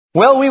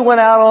Well, we went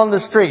out on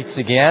the streets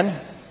again.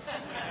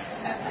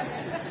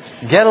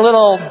 Get a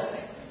little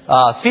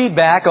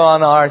feedback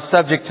on our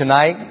subject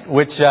tonight,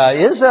 which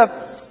is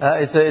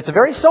it's a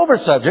very sober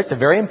subject, a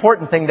very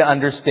important thing to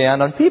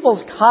understand on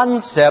people's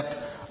concept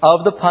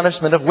of the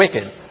punishment of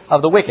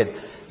the wicked.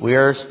 We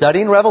are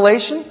studying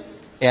Revelation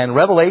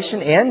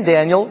and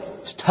Daniel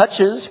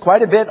touches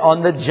quite a bit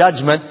on the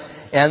judgment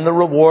and the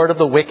reward of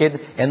the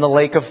wicked in the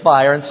lake of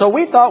fire. And so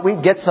we thought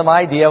we'd get some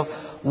idea of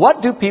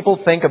what do people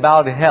think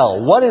about hell?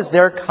 What is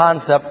their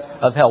concept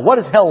of hell? What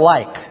is hell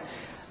like?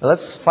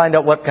 Let's find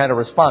out what kind of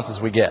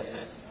responses we get.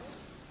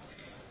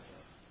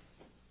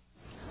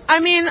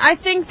 I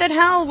think that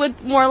hell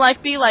would more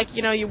be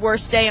your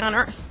worst day on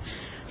earth.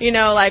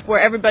 Where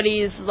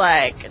everybody's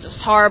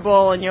just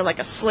horrible and you're like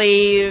a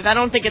slave. I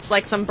don't think it's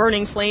like some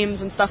burning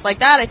flames and stuff like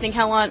that. I think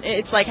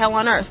it's like hell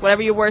on earth.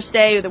 Whatever your worst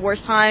day, the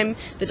worst time,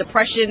 the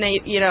depression,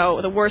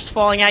 the worst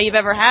falling out you've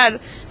ever had,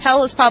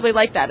 hell is probably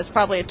like that. It's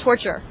probably a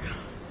torture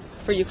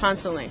for you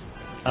constantly.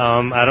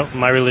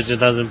 My religion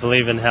doesn't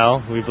believe in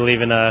hell. We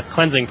believe in a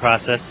cleansing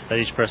process that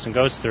each person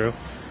goes through,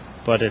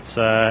 but it's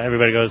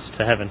everybody goes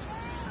to heaven.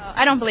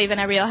 I don't believe in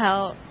a real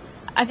hell.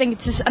 I think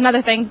it's just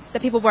another thing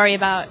that people worry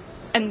about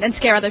and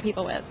scare other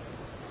people with.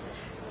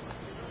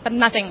 But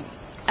nothing.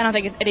 I don't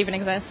think it even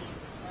exists.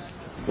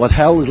 What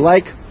hell is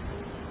like?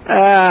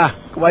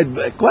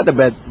 Quite a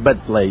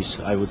bad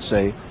place, I would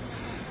say.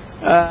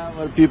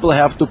 Where people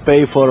have to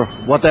pay for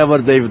whatever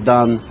they've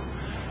done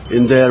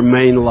in their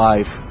main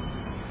life.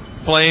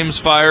 Flames,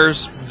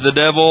 fires, the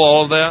devil,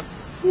 all of that?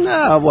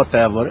 No,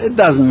 whatever. It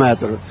doesn't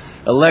matter.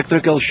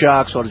 Electrical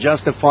shocks or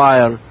just a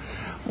fire.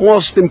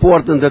 Most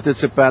important that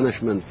it's a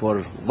punishment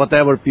for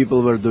whatever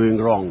people were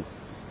doing wrong.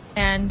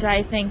 And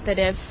I think that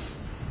if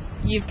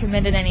you've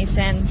committed any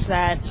sins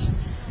that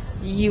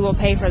you will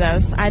pay for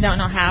those. I don't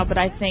know how, but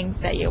I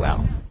think that you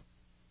will.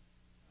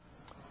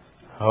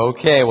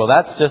 Okay, well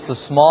that's just a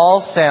small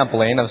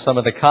sampling of some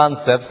of the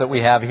concepts that we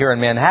have here in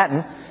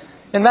Manhattan.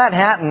 And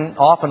Manhattan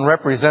often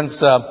represents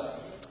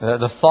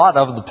the thought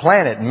of the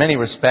planet in many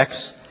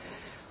respects.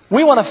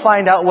 We want to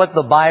find out what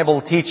the Bible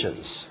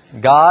teaches.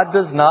 God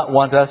does not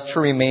want us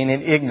to remain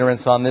in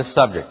ignorance on this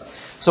subject.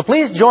 So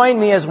please join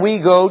me as we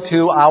go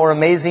to our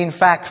amazing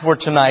fact for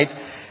tonight,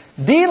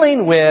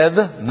 dealing with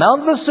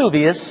Mount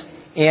Vesuvius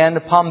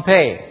and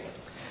Pompeii.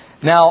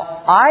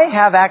 Now, I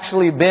have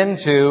actually been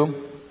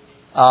to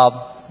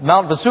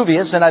Mount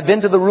Vesuvius, and I've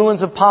been to the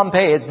ruins of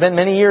Pompeii. It's been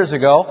many years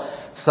ago.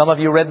 Some of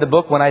you read the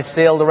book when I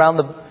sailed around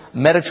the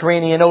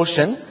Mediterranean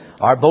Ocean.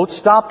 Our boat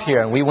stopped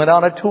here, and we went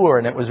on a tour,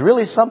 and it was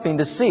really something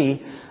to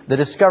see the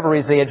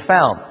discoveries they had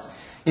found.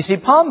 You see,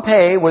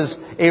 Pompeii was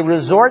a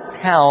resort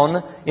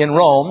town in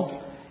Rome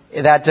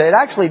that it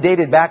actually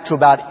dated back to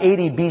about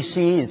 80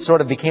 BC. It sort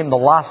of became the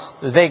Las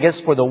Vegas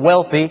for the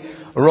wealthy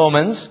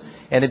Romans,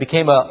 and it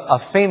became a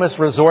famous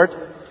resort.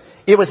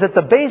 It was at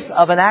the base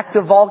of an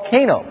active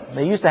volcano.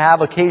 They used to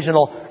have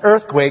occasional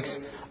earthquakes,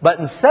 but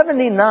in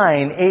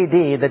 79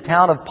 AD, the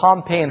town of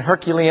Pompeii and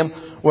Herculaneum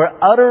were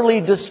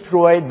utterly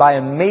destroyed by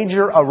a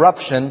major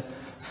eruption,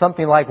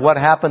 something like what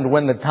happened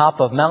when the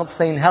top of Mount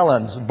St.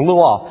 Helens blew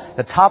off.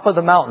 The top of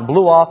the mountain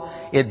blew off.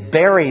 It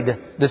buried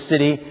the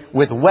city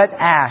with wet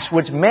ash,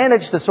 which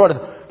managed to sort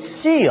of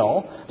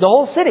seal the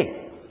whole city.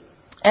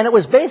 And it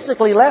was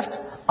basically left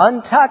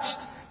untouched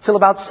till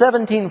about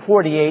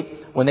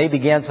 1748 when they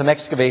began some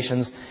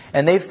excavations,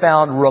 and they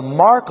found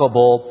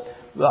remarkable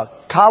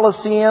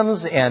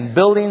colosseums and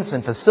buildings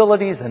and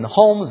facilities and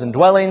homes and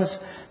dwellings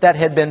that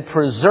had been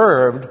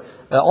preserved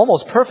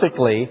almost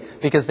perfectly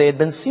because they had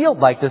been sealed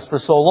like this for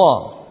so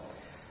long.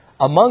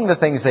 Among the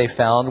things they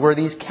found were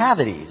these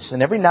cavities,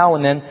 and every now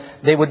and then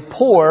they would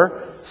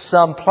pour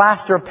some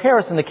plaster of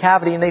Paris in the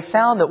cavity, and they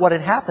found that what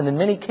had happened in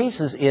many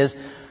cases is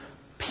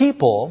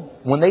people,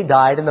 when they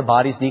died and the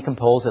bodies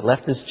decomposed, had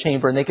left this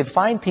chamber, and they could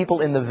find people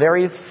in the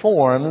very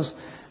forms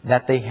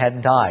that they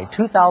had died.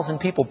 2,000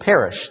 people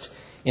perished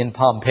in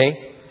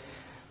Pompeii.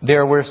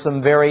 There were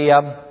some very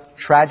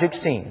tragic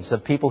scenes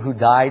of people who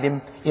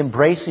died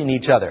embracing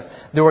each other.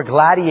 There were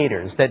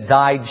gladiators that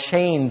died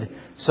chained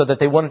so that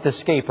they wouldn't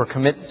escape or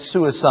commit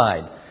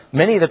suicide.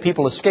 Many of the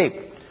people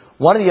escaped.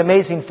 One of the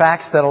amazing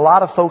facts that a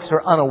lot of folks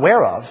are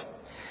unaware of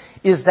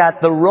is that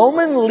the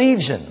Roman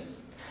legion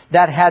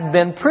that had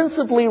been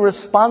principally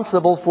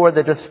responsible for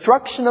the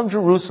destruction of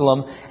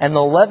Jerusalem and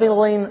the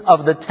leveling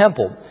of the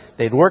temple,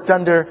 they'd worked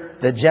under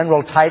the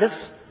General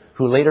Titus,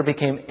 who later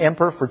became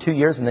emperor for 2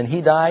 years, and then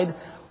he died,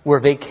 were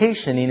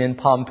vacationing in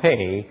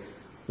Pompeii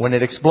when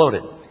it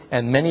exploded,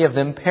 and many of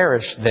them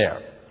perished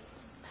there.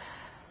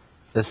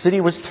 The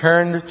city was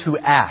turned to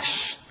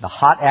ash. The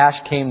hot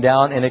ash came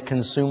down and it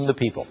consumed the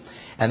people.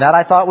 And that,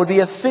 I thought, would be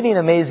a fitting,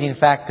 amazing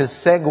fact to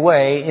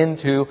segue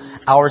into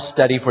our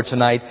study for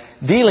tonight,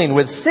 dealing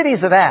with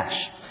cities of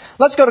ash.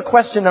 Let's go to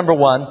question number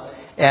 1,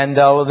 and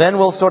then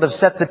we'll sort of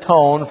set the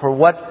tone for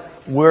what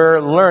we're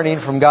learning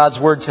from God's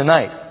Word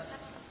tonight.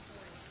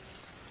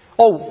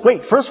 Oh,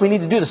 wait, first we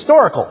need to do the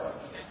historical.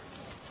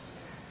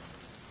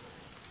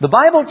 The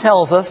Bible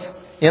tells us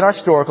in our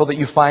historical that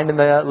you find in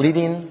the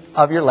leading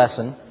of your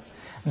lesson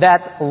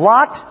that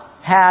Lot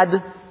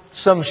had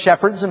some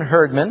shepherds and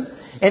herdmen,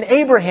 and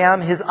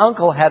Abraham, his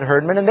uncle, had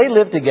herdmen, and they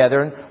lived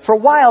together, and for a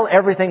while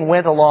everything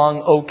went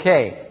along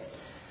okay.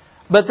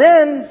 But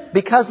then,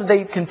 because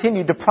they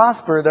continued to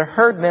prosper, the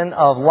herdmen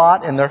of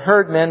Lot and the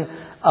herdmen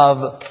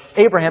of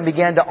Abraham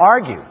began to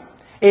argue.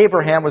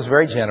 Abraham was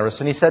very generous,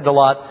 and he said to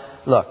Lot,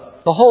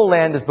 "Look, the whole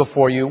land is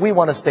before you. We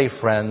want to stay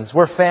friends.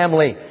 We're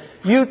family.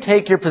 You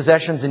take your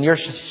possessions and your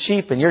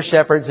sheep and your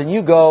shepherds, and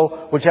you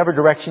go whichever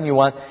direction you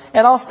want,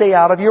 and I'll stay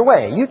out of your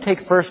way. You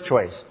take first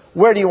choice.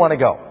 Where do you want to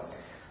go?"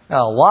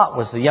 Now, Lot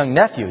was the young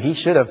nephew. He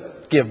should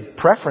have given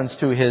preference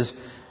to his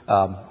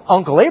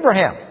uncle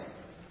Abraham.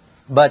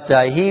 But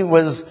he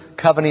was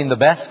coveting the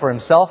best for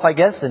himself, I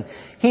guess. And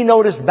he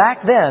noticed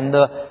back then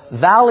the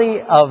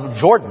valley of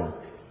Jordan,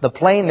 the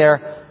plain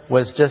there,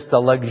 was just a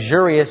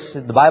luxurious,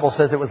 the Bible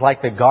says it was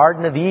like the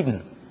Garden of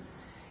Eden.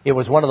 It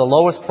was one of the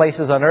lowest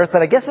places on earth,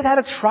 but I guess it had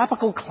a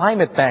tropical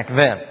climate back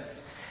then.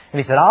 And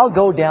he said, "I'll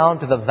go down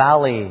to the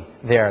valley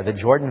there, the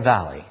Jordan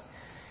Valley."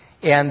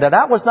 And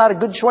that was not a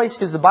good choice,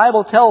 because the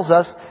Bible tells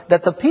us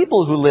that the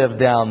people who lived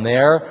down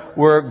there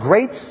were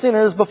great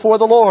sinners before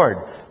the Lord.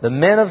 The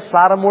men of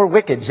Sodom were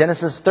wicked,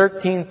 Genesis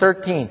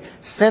 13:13.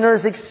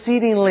 Sinners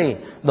exceedingly,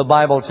 the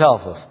Bible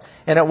tells us.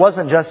 And it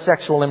wasn't just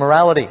sexual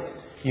immorality.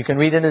 You can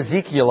read in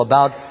Ezekiel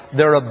about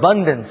their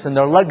abundance and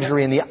their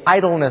luxury and the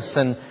idleness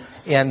and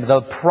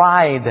the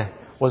pride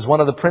was one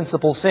of the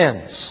principal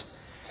sins.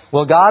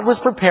 Well, God was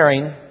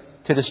preparing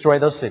to destroy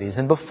those cities.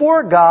 And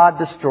before God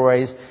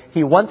destroys,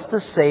 He wants to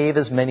save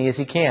as many as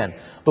He can.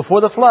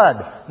 Before the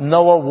flood,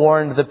 Noah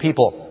warned the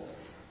people.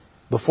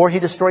 Before He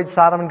destroyed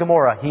Sodom and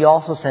Gomorrah, He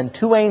also sent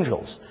 2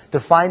 angels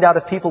to find out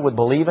if people would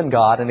believe in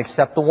God and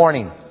accept the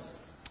warning.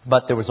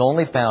 But there was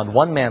only found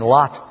one man,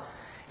 Lot,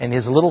 and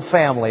his little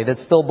family that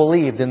still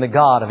believed in the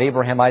God of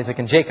Abraham, Isaac,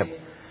 and Jacob.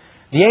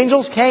 The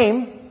angels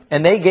came,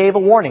 and they gave a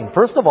warning.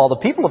 First of all, the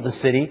people of the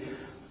city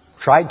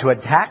tried to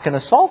attack and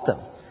assault them.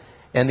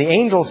 And the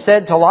angel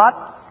said to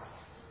Lot,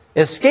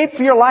 "Escape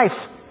for your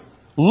life.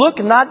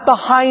 Look not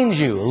behind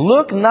you.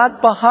 Look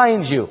not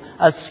behind you.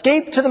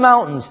 Escape to the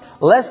mountains,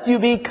 lest you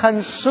be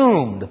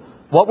consumed."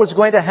 What was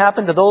going to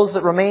happen to those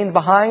that remained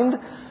behind?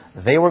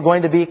 They were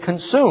going to be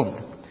consumed.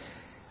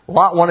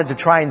 Lot wanted to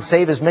try and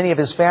save as many of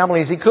his family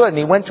as he could, and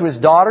he went to his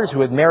daughters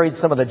who had married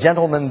some of the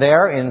gentlemen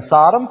there in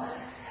Sodom,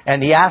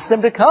 and he asked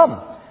them to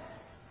come.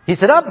 He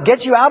said, "Up,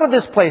 get you out of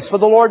this place, for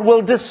the Lord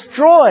will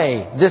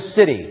destroy this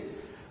city."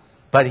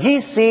 But he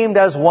seemed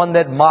as one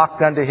that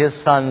mocked unto his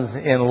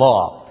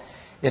sons-in-law.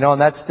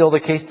 And that's still the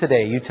case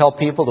today. You tell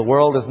people the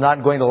world is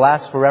not going to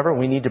last forever.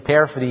 We need to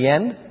prepare for the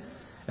end.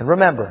 And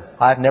remember,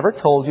 I've never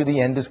told you the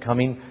end is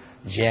coming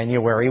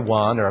January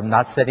 1, or I'm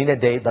not setting a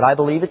date, but I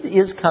believe it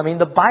is coming.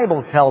 The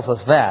Bible tells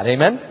us that.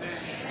 Amen?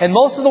 And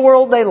most of the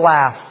world, they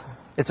laugh.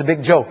 It's a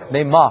big joke.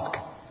 They mock.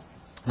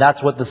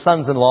 That's what the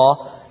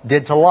sons-in-law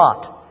did to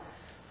Lot.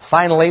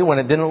 Finally, when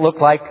it didn't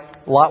look like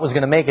Lot was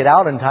going to make it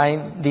out in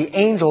time, the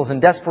angels in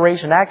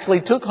desperation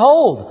actually took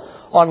hold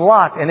on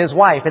Lot and his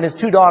wife and his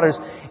 2 daughters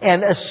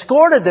and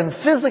escorted them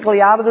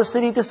physically out of the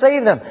city to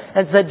save them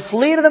and said,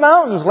 "Flee to the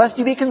mountains, lest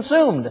you be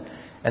consumed."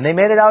 And they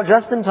made it out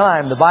just in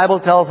time. The Bible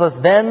tells us,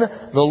 "Then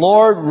the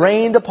Lord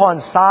rained upon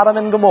Sodom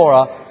and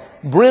Gomorrah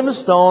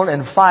brimstone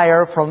and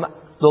fire from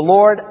the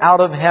Lord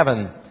out of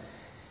heaven,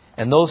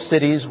 and those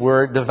cities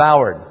were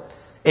devoured."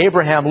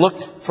 Abraham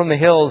looked from the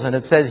hills, and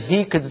it says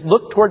he could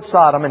look towards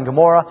Sodom and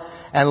Gomorrah,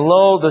 and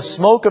lo, the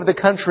smoke of the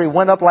country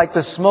went up like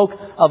the smoke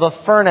of a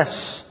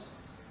furnace.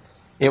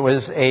 It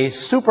was a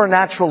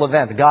supernatural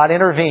event. God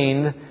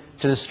intervened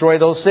to destroy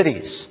those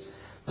cities.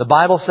 The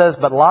Bible says,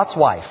 but Lot's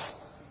wife.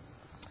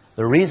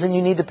 The reason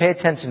you need to pay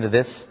attention to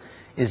this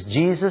is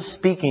Jesus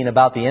speaking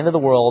about the end of the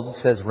world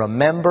says,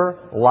 remember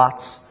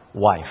Lot's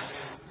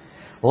wife.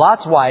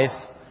 Lot's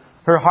wife,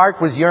 her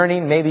heart was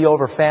yearning maybe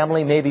over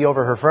family, maybe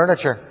over her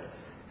furniture,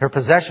 her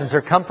possessions,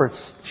 her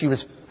comforts. She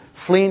was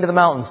fleeing to the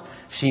mountains.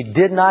 She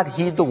did not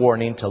heed the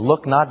warning to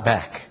look not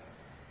back.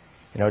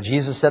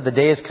 Jesus said the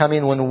day is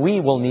coming when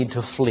we will need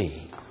to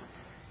flee.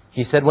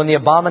 He said when the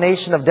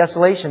abomination of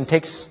desolation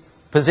takes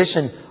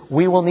position,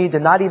 we will need to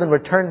not even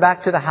return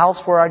back to the house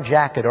for our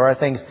jacket or our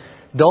things.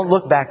 Don't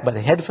look back, but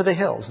head for the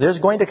hills. There's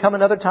going to come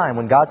another time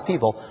when God's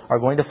people are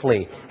going to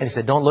flee. And he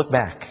said, don't look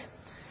back.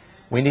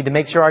 We need to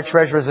make sure our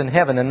treasure is in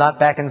heaven and not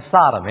back in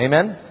Sodom.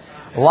 Amen?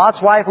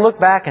 Lot's wife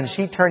looked back and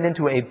she turned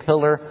into a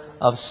pillar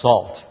of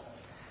salt.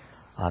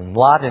 And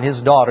Lot and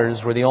his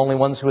daughters were the only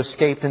ones who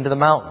escaped into the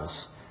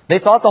mountains. They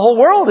thought the whole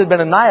world had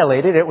been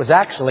annihilated. It was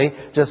actually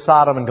just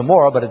Sodom and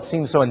Gomorrah, but it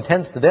seemed so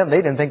intense to them,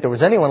 they didn't think there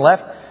was anyone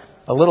left.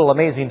 A little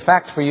amazing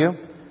fact for you.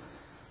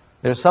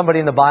 There's somebody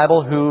in the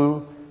Bible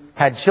who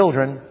had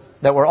children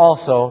that were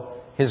also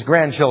his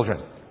grandchildren.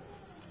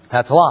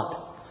 That's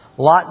Lot.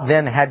 Lot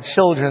then had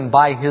children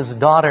by his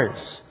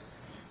daughters.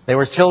 They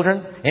were his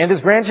children and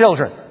his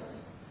grandchildren.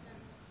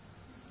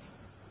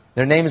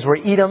 Their names were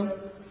Ammon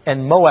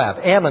and Moab,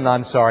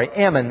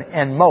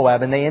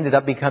 and they ended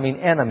up becoming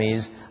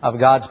enemies of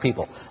God's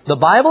people. The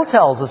Bible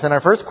tells us in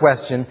our first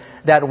question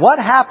that what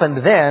happened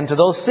then to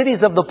those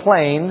cities of the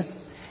plain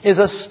is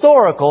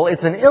historical.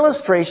 It's an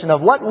illustration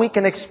of what we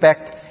can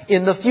expect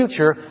in the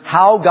future,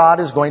 how God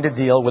is going to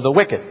deal with the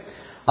wicked.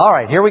 All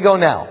right, here we go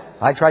now.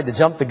 I tried to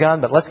jump the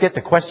gun, but let's get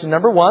to question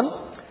number 1.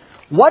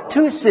 What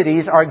 2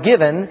 cities are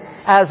given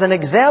as an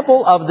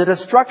example of the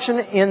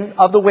destruction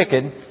of the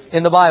wicked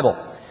in the Bible?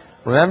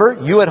 Remember,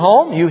 you at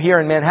home, you here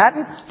in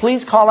Manhattan,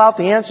 please call out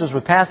the answers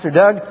with Pastor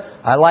Doug.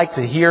 I like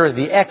to hear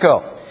the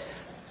echo.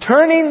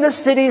 Turning the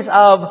cities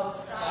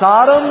of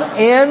Sodom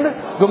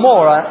and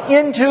Gomorrah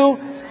into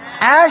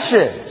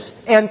ashes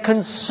and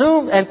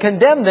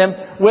condemn them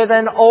with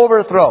an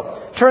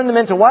overthrow. Turn them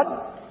into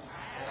what?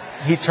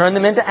 He turned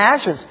them into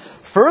ashes.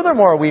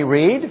 Furthermore, we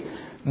read,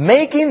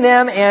 making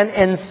them an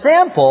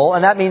ensample,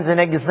 and that means an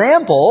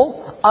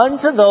example,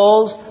 unto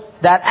those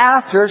that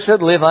after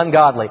should live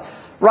ungodly.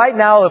 Right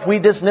now, if we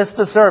dismiss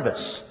the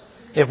service,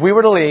 if we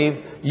were to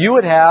leave, you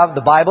would have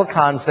the Bible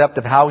concept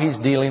of how He's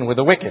dealing with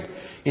the wicked.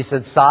 He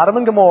said Sodom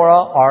and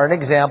Gomorrah are an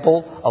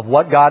example of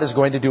what God is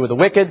going to do with the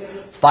wicked.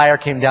 Fire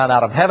came down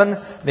out of heaven.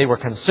 They were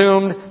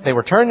consumed. They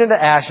were turned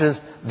into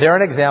ashes. They're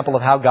an example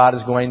of how God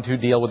is going to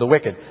deal with the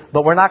wicked.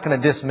 But we're not going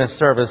to dismiss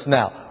service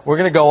now. We're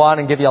going to go on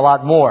and give you a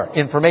lot more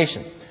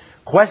information.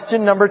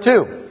 Question number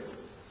 2.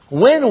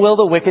 When will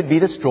the wicked be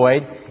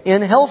destroyed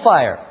in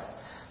hellfire?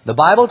 The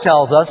Bible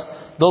tells us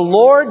the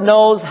Lord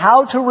knows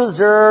how to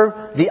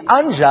reserve the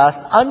unjust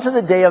unto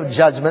the day of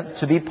judgment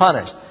to be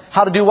punished.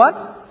 How to do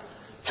what?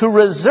 To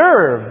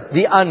reserve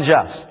the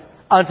unjust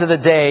unto the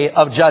day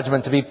of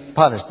judgment to be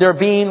punished. They're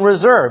being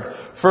reserved.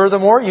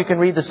 Furthermore, you can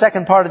read the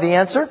second part of the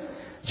answer.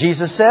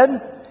 Jesus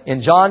said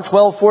in John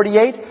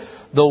 12:48,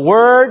 the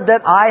word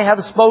that I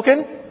have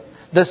spoken,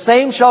 the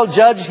same shall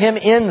judge him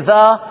in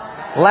the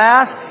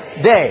last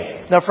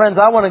day. Now, friends,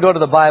 I want to go to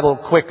the Bible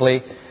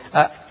quickly.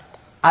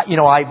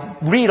 I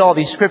read all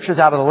these scriptures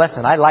out of the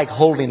lesson. I like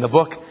holding the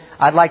book.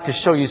 I'd like to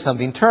show you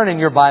something. Turn in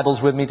your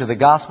Bibles with me to the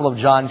Gospel of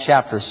John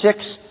chapter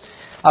 6.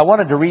 I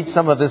wanted to read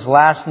some of this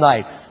last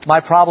night.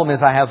 My problem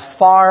is I have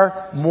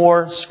far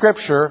more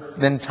scripture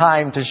than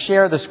time to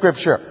share the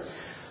scripture.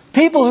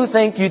 People who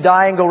think you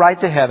die and go right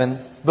to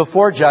heaven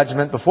before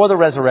judgment, before the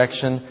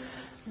resurrection,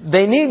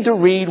 they need to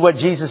read what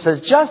Jesus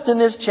says just in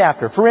this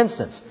chapter. For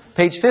instance,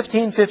 page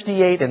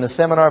 1558 in the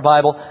Seminar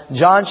Bible,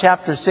 John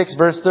chapter 6,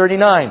 verse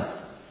 39.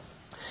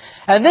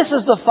 And this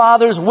is the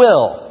Father's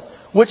will,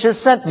 which has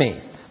sent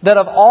me, that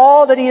of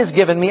all that He has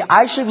given me,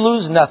 I should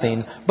lose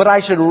nothing, but I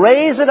should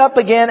raise it up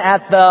again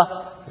at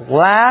the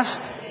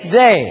last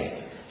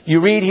day. You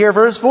read here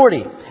verse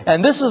 40.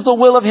 And this is the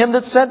will of Him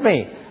that sent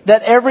me,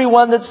 that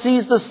everyone that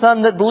sees the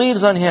Son that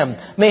believes on Him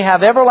may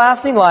have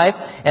everlasting life,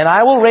 and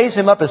I will raise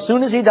him up as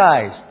soon as he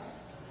dies.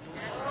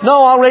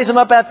 No, I'll raise him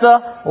up at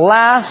the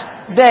last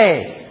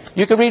day.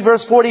 You can read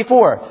verse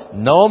 44.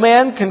 No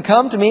man can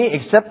come to me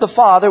except the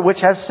Father which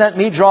has sent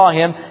me draw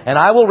him, and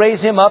I will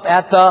raise him up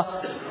at the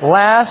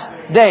last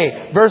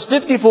day. Verse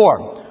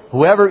 54.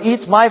 Whoever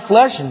eats my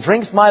flesh and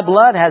drinks my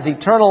blood has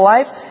eternal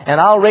life,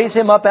 and I'll raise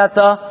him up at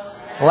the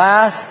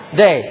last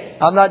day.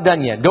 I'm not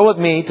done yet. Go with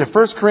me to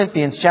 1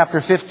 Corinthians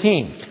chapter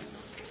 15.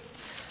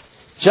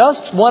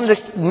 Just wanted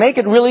to make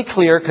it really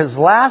clear, because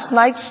last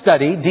night's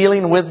study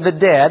dealing with the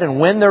dead and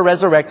when they're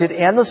resurrected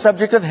and the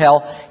subject of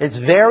hell, it's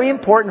very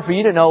important for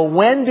you to know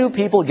when do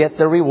people get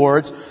their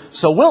rewards,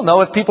 so we'll know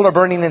if people are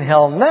burning in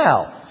hell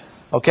now.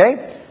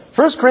 Okay?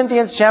 1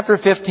 Corinthians chapter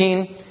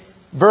 15,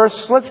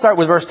 let's start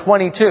with verse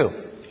 22.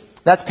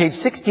 That's page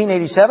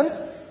 1687.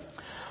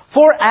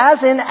 For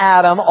as in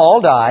Adam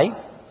all die,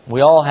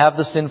 we all have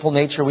the sinful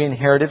nature we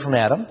inherited from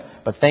Adam,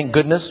 but thank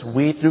goodness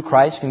we through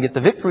Christ can get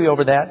the victory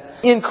over that.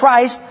 In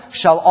Christ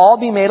shall all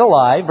be made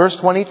alive, verse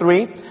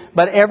 23,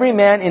 but every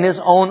man in his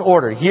own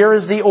order. Here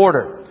is the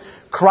order.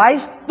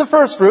 Christ the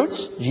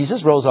firstfruits,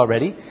 Jesus rose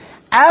already.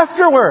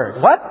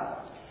 Afterward,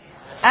 what?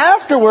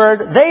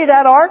 Afterward, they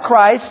that are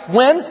Christ,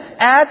 when?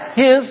 At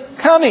His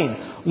coming.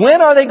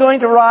 When are they going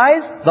to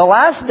rise? The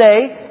last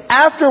day.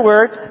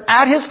 Afterward,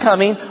 at His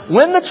coming,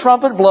 when the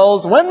trumpet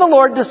blows, when the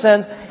Lord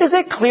descends. Is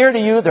it clear to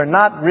you they're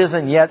not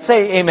risen yet?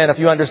 Say amen if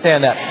you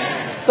understand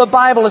that. The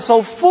Bible is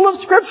so full of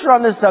scripture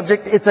on this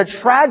subject, it's a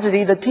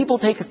tragedy that people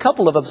take a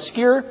couple of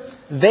obscure,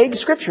 vague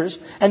scriptures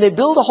and they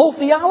build a whole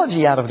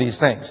theology out of these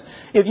things.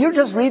 If you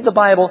just read the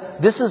Bible,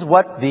 this is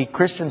what the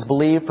Christians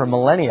believe for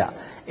millennia.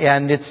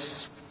 And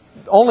it's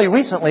only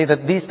recently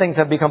that these things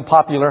have become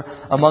popular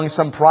among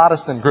some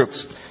Protestant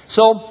groups.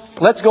 So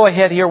let's go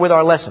ahead here with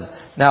our lesson.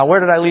 Now, where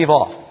did I leave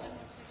off?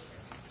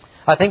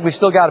 I think we've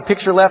still got a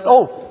picture left.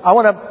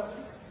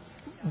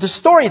 The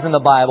stories in the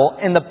Bible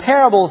and the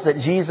parables that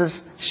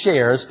Jesus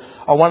shares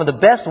are one of the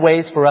best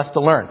ways for us to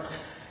learn.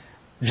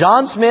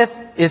 John Smith,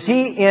 is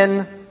he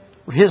in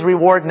his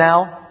reward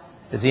now?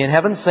 Is he in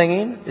heaven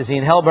singing? Is he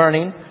in hell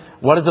burning?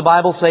 What does the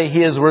Bible say?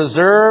 He is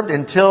reserved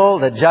until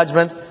the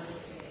judgment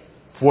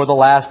for the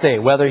last day.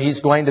 Whether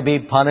he's going to be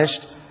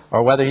punished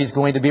or whether he's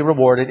going to be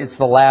rewarded, it's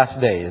the last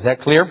day. Is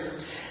that clear?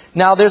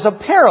 Now, there's a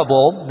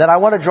parable that I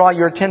want to draw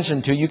your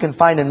attention to. You can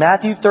find in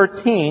Matthew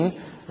 13,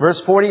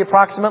 verse 40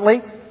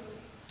 approximately.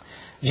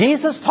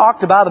 Jesus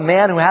talked about a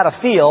man who had a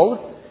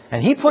field,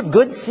 and he put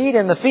good seed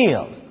in the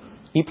field.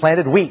 He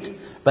planted wheat.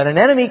 But an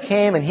enemy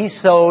came and he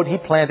sowed, he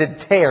planted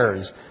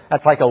tares.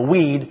 That's like a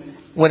weed.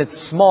 When it's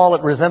small,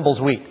 it resembles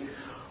wheat.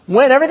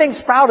 When everything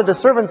sprouted, the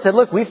servants said,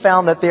 look, we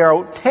found that there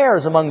are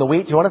tares among the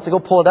wheat. Do you want us to go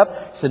pull it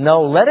up? He said,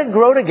 no, let it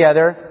grow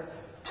together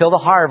till the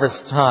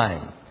harvest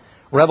time.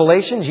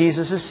 Revelation,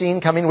 Jesus is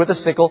seen coming with a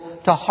sickle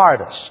to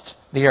harvest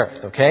the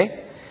earth, okay?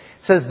 It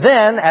says,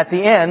 then, at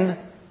the end,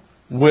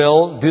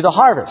 we'll do the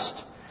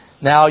harvest.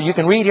 Now, you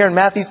can read here in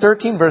Matthew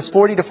 13, verse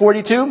 40 to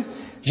 42.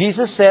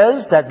 Jesus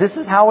says that this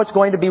is how it's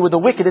going to be with the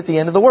wicked at the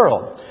end of the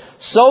world.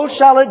 So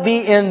shall it be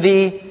in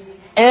the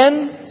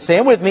end, say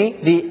it with me,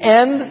 the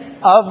end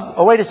of,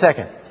 oh wait a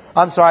second.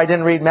 I'm sorry, I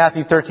didn't read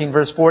Matthew 13,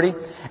 verse 40.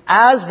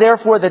 As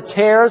therefore the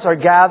tares are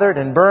gathered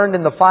and burned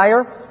in the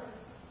fire,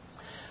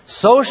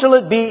 so shall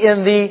it be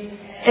in the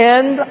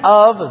end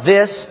of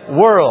this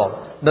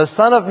world. The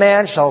Son of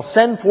Man shall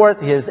send forth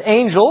His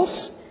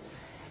angels,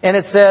 and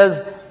it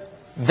says,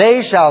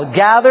 they shall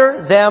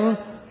gather them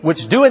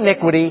which do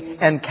iniquity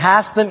and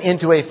cast them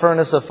into a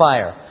furnace of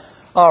fire.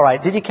 All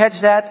right, did you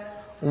catch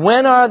that?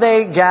 When are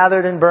they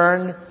gathered and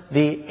burned?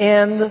 The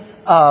end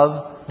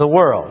of the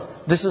world.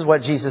 This is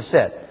what Jesus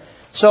said.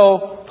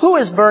 So, who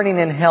is burning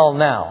in hell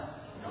now?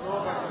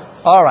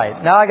 All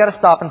right, now I got to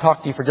stop and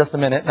talk to you for just a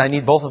minute, and I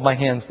need both of my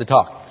hands to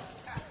talk.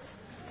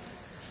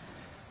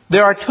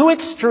 There are two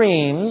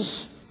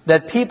extremes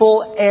that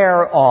people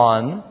err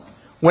on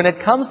when it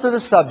comes to the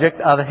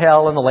subject of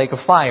hell and the lake of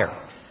fire.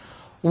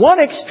 One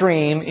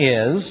extreme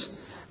is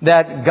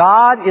that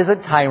God is a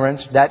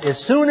tyrant, that as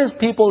soon as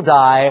people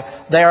die,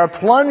 they are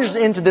plunged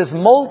into this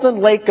molten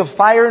lake of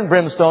fire and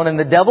brimstone, and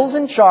the devil's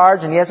in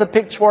charge, and he has a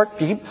pitchfork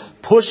to keep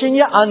pushing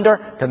you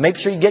under to make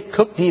sure you get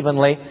cooked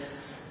evenly.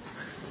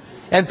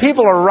 And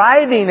people are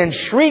writhing and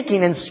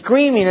shrieking and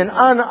screaming in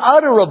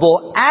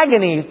unutterable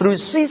agony through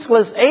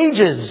ceaseless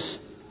ages,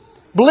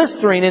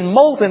 blistering in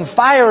molten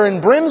fire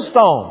and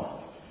brimstone.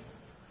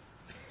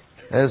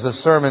 There's a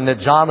sermon that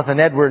Jonathan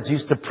Edwards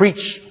used to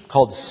preach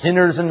called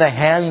Sinners in the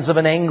Hands of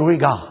an Angry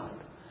God.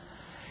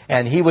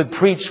 And he would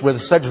preach with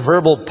such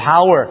verbal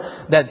power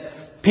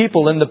that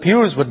people in the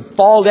pews would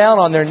fall down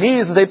on their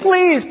knees and say,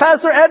 please,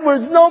 Pastor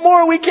Edwards, no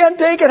more, we can't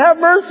take it, have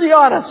mercy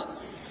on us.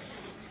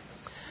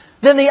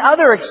 Then the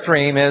other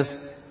extreme is,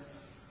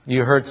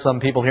 you heard some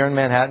people here in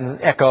Manhattan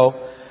echo,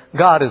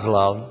 God is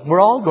love. We're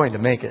all going to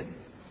make it.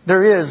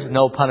 There is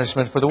no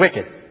punishment for the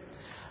wicked.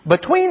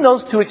 Between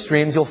those two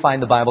extremes, you'll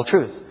find the Bible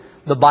truth.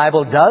 The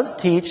Bible does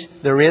teach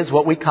there is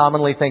what we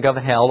commonly think of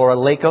hell, or a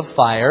lake of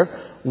fire,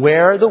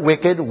 where the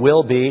wicked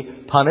will be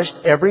punished,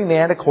 every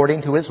man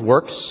according to his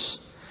works.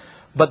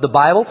 But the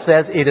Bible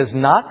says it is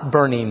not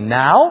burning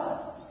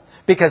now,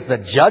 because the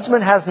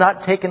judgment has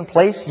not taken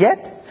place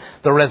yet.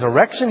 The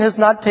resurrection has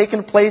not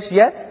taken place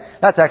yet.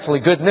 That's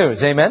actually good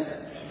news. Amen?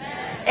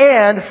 Amen.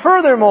 And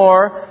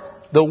furthermore,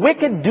 the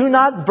wicked do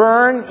not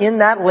burn in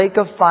that lake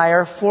of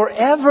fire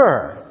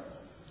forever.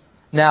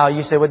 Now,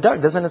 you say, well,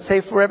 Doug, doesn't it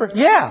say forever?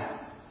 Yeah.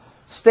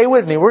 Stay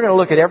with me. We're going to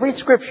look at every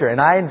scripture, and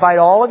I invite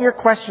all of your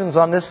questions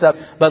on this stuff.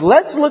 But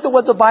let's look at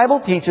what the Bible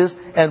teaches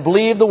and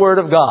believe the Word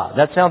of God.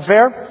 That sound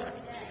fair?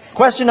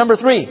 Question number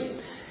 3.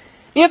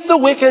 If the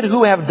wicked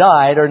who have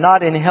died are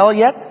not in hell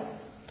yet,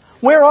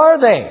 where are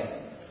they?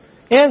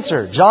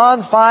 Answer,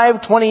 John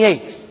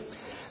 5:28.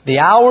 The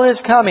hour is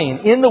coming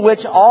in the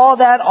which all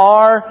that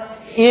are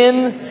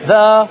in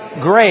the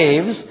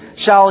graves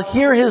shall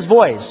hear His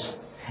voice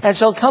and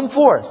shall come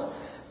forth.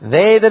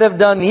 They that have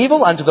done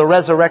evil unto the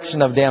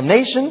resurrection of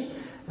damnation,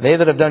 they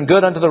that have done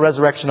good unto the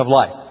resurrection of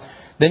life.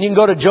 Then you can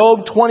go to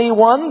Job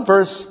 21,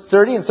 verse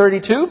 30 and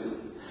 32.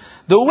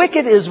 The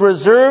wicked is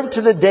reserved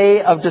to the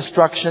day of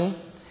destruction.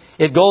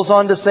 It goes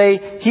on to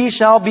say, he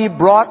shall be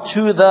brought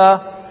to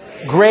the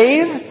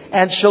grave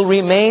and shall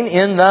remain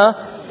in the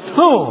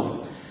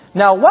tomb.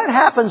 Now, what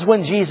happens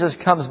when Jesus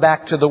comes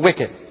back to the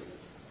wicked?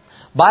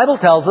 Bible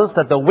tells us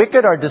that the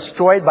wicked are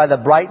destroyed by the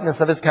brightness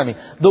of His coming.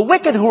 The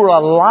wicked who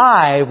are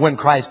alive when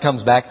Christ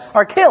comes back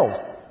are killed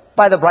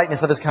by the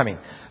brightness of His coming.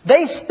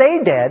 They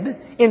stay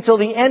dead until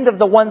the end of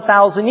the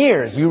 1,000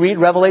 years. You read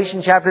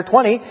Revelation chapter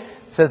 20, it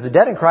says the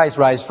dead in Christ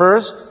rise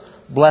first.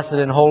 Blessed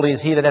and holy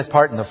is he that has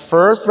part in the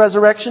first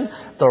resurrection.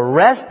 The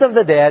rest of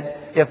the dead,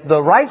 if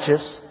the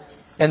righteous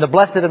and the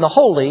blessed and the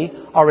holy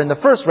are in the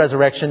first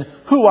resurrection,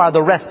 who are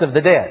the rest of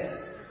the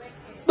dead?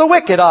 The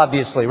wicked,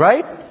 obviously,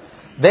 right?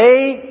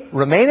 They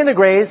remain in the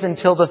graves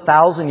until the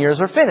 1,000 years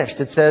are finished.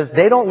 It says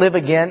they don't live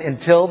again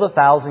until the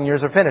 1,000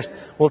 years are finished.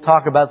 We'll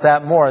talk about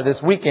that more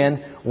this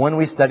weekend when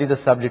we study the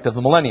subject of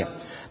the millennium.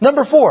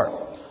 Number 4,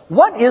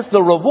 what is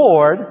the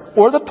reward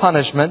or the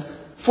punishment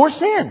for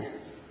sin?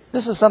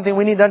 This is something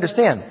we need to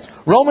understand.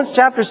 Romans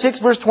chapter 6,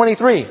 verse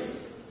 23.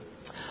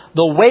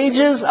 The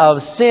wages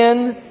of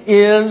sin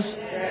is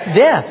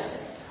death,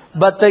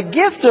 but the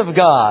gift of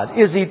God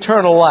is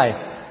eternal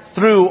life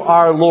through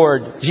our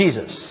Lord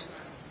Jesus.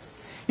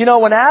 You know,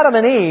 when Adam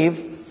and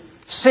Eve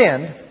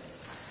sinned,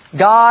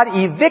 God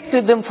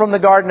evicted them from the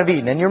Garden of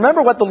Eden. And you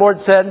remember what the Lord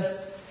said?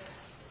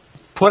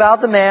 Put out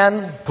the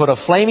man, put a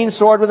flaming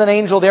sword with an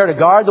angel there to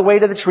guard the way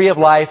to the tree of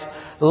life,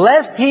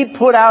 lest he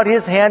put out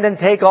his hand and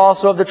take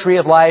also of the tree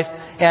of life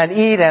and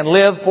eat and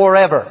live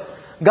forever.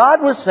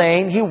 God was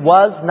saying He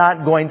was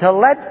not going to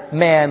let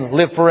man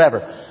live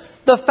forever.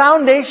 The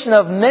foundation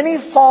of many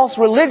false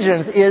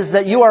religions is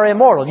that you are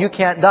immortal. You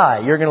can't die.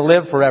 You're going to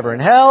live forever in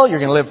hell. You're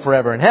going to live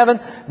forever in heaven.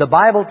 The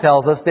Bible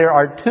tells us there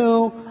are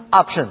two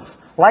options,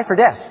 life or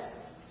death.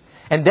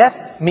 And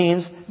death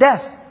means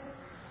death.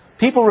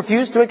 People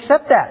refuse to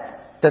accept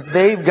that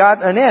they've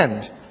got an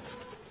end.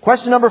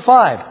 Question number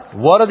 5.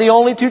 What are the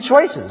only two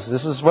choices?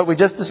 This is what we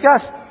just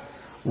discussed.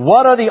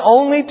 What are the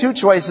only two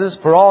choices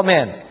for all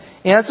men?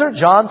 Answer,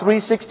 John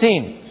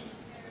 3:16.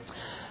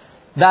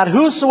 That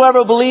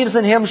whosoever believes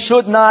in Him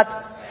should not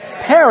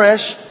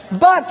perish,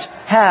 but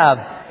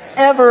have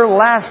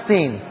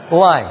everlasting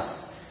life.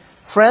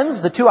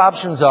 Friends, the two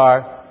options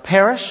are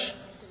perish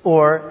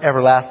or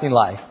everlasting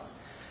life.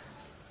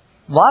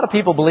 A lot of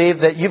people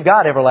believe that you've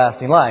got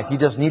everlasting life. You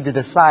just need to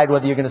decide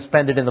whether you're going to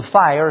spend it in the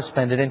fire or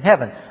spend it in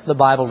heaven. The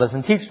Bible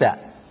doesn't teach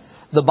that.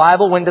 The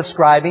Bible, when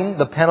describing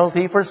the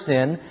penalty for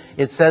sin,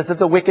 it says that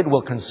the wicked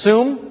will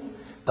consume,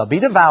 they'll be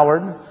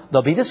devoured,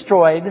 they'll be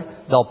destroyed,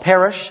 they'll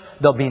perish,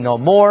 there'll be no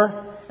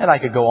more, and I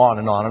could go on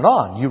and on and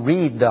on. You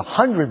read the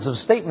hundreds of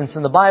statements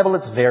in the Bible,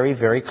 it's very,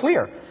 very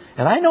clear.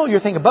 And I know you're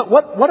thinking, but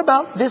what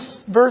about this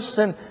verse?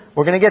 And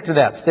we're going to get to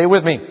that. Stay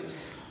with me.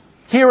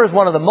 Here is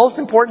one of the most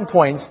important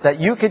points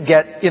that you could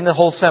get in the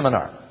whole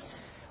seminar.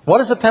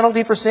 What is the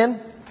penalty for sin?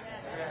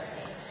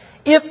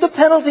 If the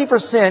penalty for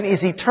sin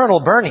is eternal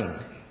burning,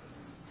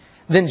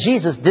 then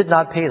Jesus did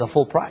not pay the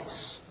full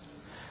price.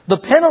 The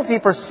penalty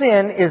for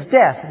sin is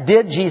death.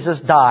 Did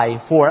Jesus die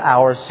for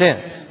our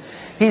sins?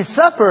 He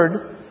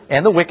suffered,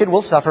 and the wicked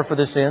will suffer for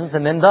their sins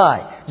and then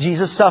die.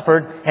 Jesus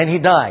suffered and He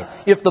died.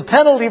 If the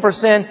penalty for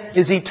sin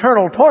is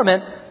eternal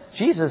torment,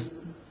 Jesus,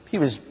 He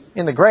was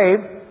in the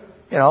grave,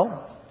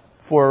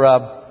 for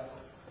a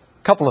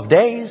couple of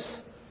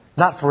days,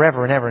 not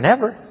forever and ever and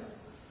ever.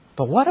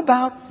 But what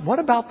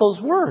about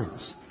those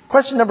words?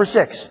 Question number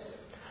 6.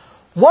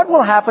 What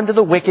will happen to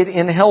the wicked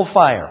in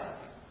hellfire?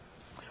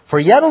 For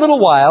yet a little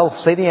while,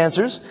 say the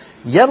answers,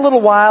 yet a little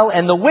while,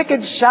 and the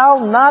wicked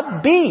shall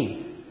not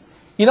be.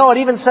 It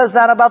even says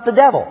that about the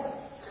devil.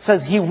 It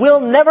says, he will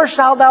never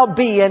shall thou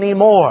be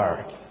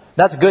anymore.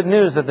 That's good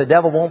news that the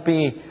devil won't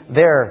be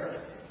there,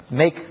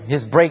 make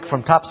his break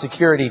from top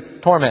security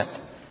torment.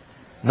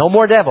 No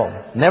more devil.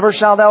 Never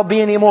shall thou be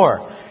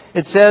anymore.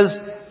 It says,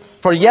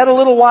 for yet a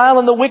little while,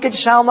 and the wicked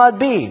shall not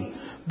be.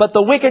 But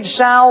the wicked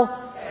shall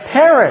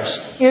perish.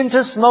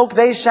 Into smoke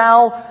they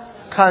shall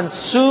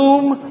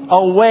consume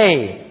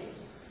away.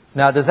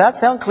 Now, does that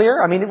sound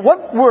clear? I mean,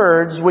 what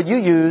words would you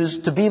use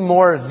to be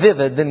more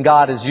vivid than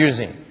God is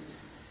using?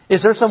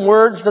 Is there some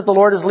words that the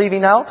Lord is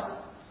leaving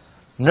out?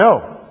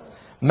 No.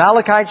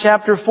 Malachi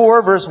chapter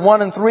 4, verse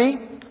 1 and 3.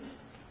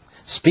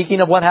 Speaking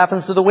of what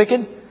happens to the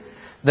wicked.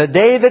 The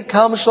day that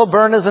comes shall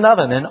burn as an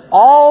oven, and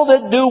all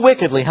that do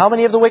wickedly. How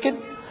many of the wicked?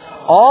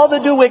 All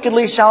that do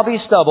wickedly shall be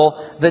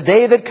stubble. The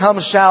day that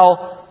comes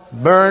shall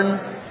burn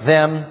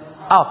them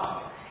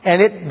up.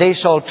 And they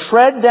shall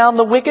tread down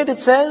the wicked, it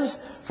says,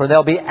 for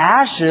there'll be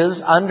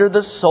ashes under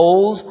the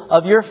soles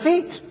of your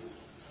feet.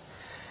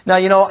 Now,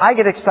 I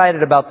get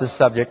excited about this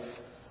subject.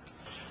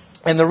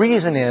 And the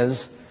reason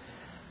is,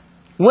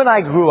 when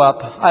I grew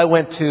up, I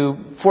went to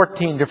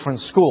 14 different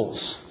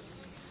schools.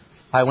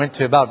 I went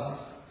to about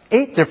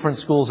 8 different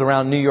schools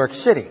around New York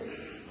City.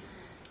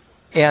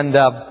 And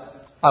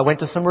I went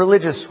to some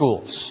religious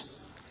schools.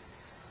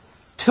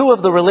 2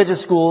 of the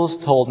religious schools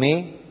told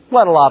me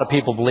what a lot of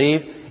people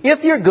believe.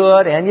 If you're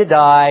good and you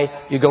die,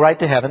 you go right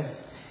to heaven.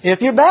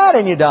 If you're bad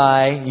and you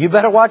die, you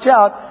better watch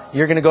out.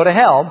 You're going to go to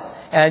hell.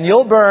 And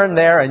you'll burn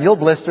there and you'll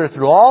blister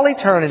through all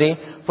eternity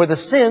for the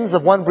sins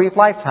of one brief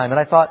lifetime. And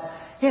I thought,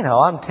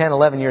 I'm 10,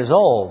 11 years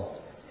old.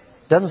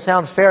 Doesn't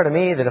sound fair to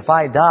me that if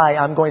I die,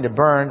 I'm going to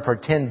burn for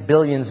 10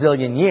 billion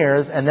zillion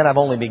years, and then I've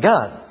only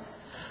begun.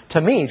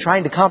 To me,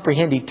 trying to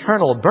comprehend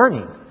eternal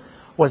burning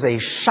was a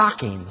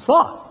shocking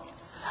thought.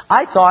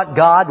 I thought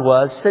God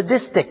was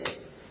sadistic.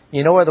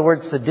 You know where the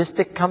word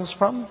sadistic comes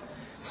from?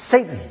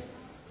 Satan.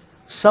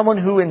 Someone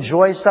who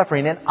enjoys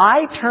suffering. And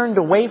I turned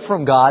away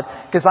from God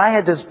because I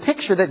had this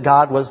picture that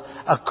God was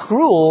a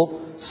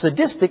cruel,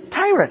 sadistic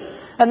tyrant.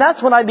 And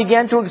that's when I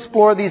began to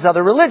explore these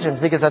other religions,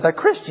 because I thought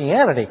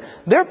Christianity,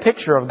 their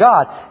picture of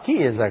God,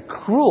 He is a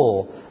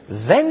cruel,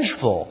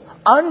 vengeful,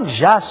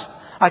 unjust.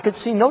 I could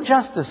see no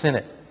justice in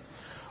it.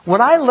 When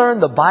I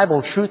learned the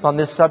Bible truth on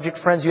this subject,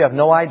 friends, you have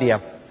no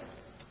idea.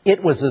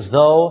 It was as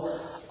though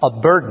a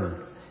burden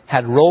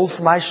had rolled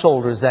from my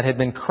shoulders that had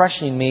been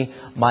crushing me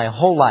my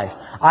whole life.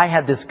 I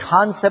had this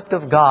concept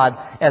of God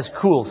as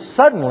cruel.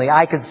 Suddenly,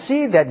 I could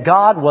see that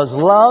God was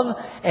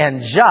love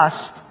and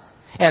just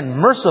and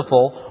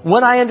merciful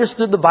when I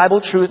understood the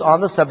Bible truth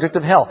on the subject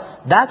of hell.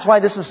 That's why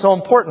this is so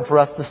important for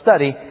us to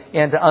study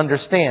and to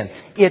understand.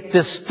 It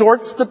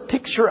distorts the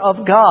picture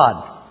of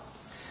God.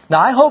 Now,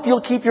 I hope you'll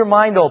keep your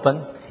mind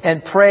open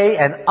and pray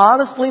and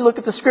honestly look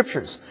at the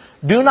Scriptures.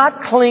 Do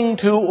not cling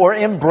to or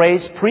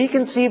embrace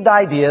preconceived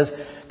ideas,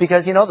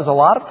 because, there's a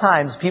lot of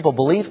times people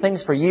believe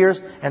things for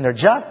years and they're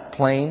just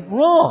plain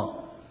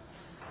wrong.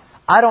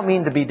 I don't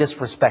mean to be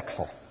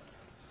disrespectful.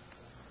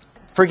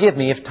 Forgive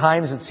me if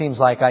times it seems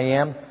like I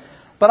am,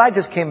 but I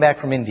just came back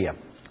from India.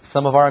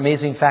 Some of our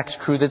Amazing Facts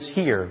crew that's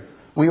here,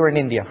 we were in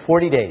India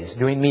 40 days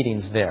doing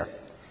meetings there.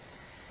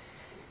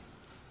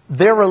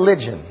 Their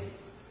religion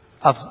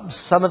of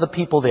some of the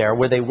people there,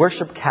 where they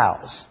worship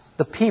cows,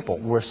 the people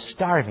were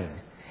starving,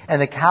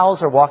 and the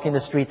cows are walking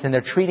the streets and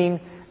they're treating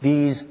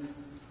these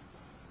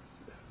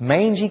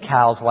mangy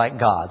cows like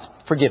gods.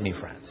 Forgive me,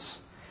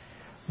 friends.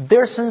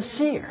 They're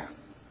sincere.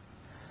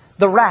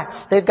 The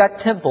rats, they've got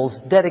temples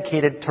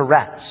dedicated to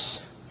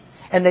rats.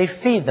 And they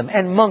feed them,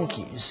 and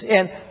monkeys.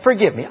 And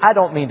forgive me, I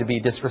don't mean to be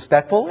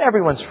disrespectful.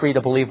 Everyone's free to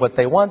believe what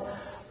they want.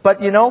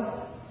 But you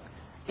know,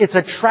 it's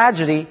a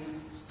tragedy.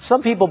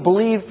 Some people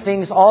believe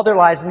things all their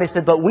lives, and they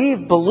said, but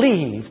we've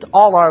believed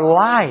all our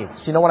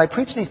lives. You know, when I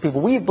preach to these people,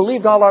 we've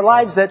believed all our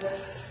lives that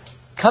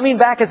coming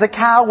back as a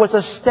cow was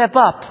a step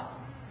up.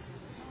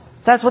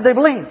 That's what they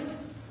believe.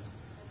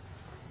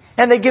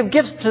 And they give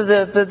gifts to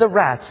the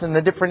rats and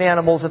the different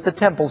animals at the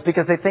temples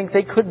because they think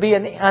they could be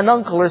an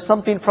uncle or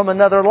something from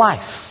another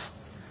life.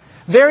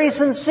 Very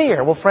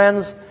sincere. Well,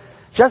 friends,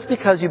 just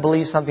because you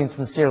believe something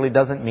sincerely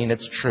doesn't mean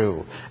it's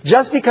true.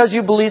 Just because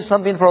you believe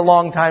something for a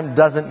long time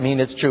doesn't mean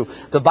it's true.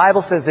 The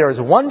Bible says there is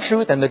one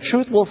truth and the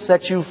truth will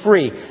set you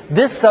free.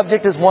 This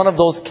subject is one of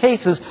those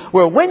cases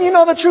where when you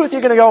know the truth,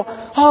 you're going to go,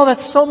 oh,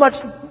 that's so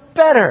much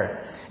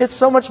better. It's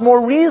so much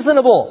more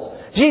reasonable.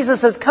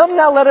 Jesus says, come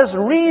now, let us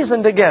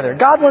reason together.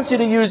 God wants you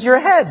to use your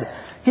head.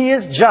 He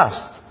is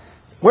just.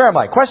 Where am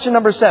I? Question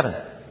number 7.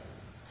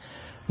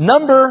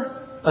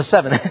 Number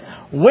 7.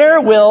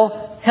 Where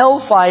will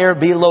hellfire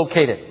be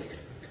located?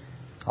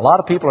 A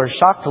lot of people are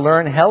shocked to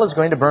learn hell is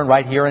going to burn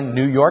right here in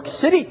New York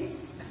City.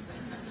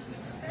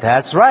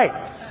 That's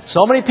right.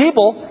 So many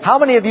people, how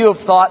many of you have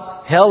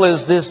thought hell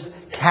is this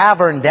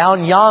cavern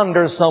down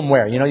yonder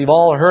somewhere? You know, you've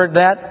all heard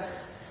that.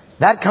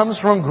 That comes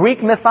from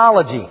Greek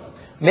mythology.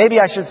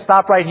 Maybe I should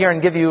stop right here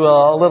and give you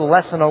a little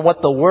lesson on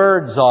what the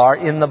words are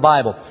in the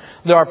Bible.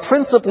 There are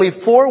principally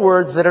 4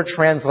 words that are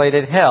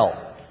translated hell.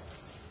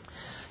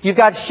 You've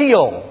got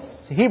Sheol.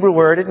 It's a Hebrew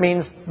word. It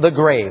means the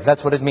grave.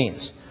 That's what it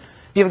means.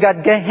 You've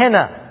got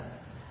Gehenna.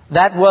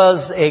 That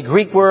was a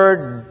Greek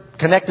word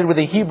connected with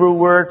a Hebrew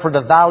word for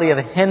the valley of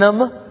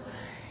Hinnom.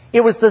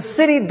 It was the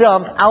city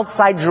dump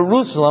outside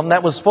Jerusalem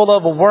that was full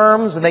of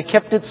worms, and they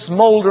kept it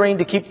smoldering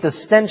to keep the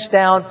stench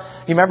down.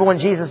 You remember when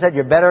Jesus said,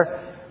 you're better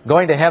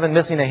going to heaven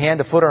missing a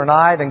hand, a foot, or an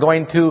eye than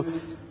going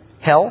to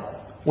hell,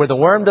 where the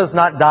worm does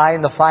not die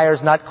and the fire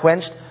is not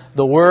quenched?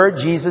 The word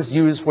Jesus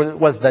used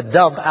was the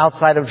dump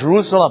outside of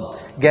Jerusalem,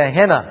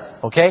 Gehenna.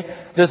 Okay?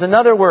 There's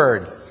another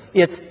word.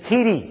 It's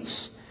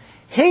Hades.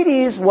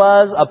 Hades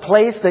was a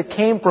place that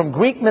came from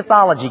Greek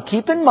mythology.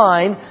 Keep in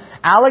mind,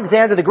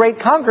 Alexander the Great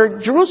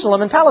conquered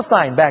Jerusalem and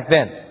Palestine back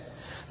then.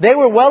 They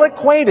were well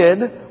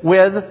acquainted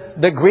with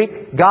the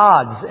Greek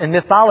gods and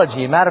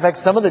mythology. Matter of fact,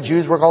 some of the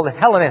Jews were called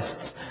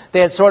Hellenists.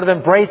 They had sort of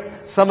embraced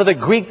some of the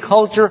Greek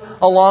culture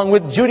along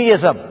with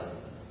Judaism.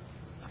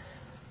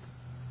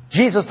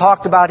 Jesus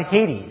talked about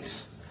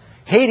Hades.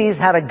 Hades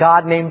had a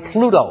god named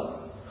Pluto,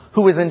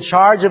 who was in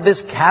charge of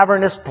this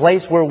cavernous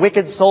place where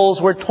wicked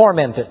souls were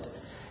tormented.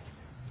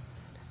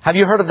 Have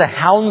you heard of the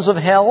hounds of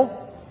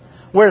hell?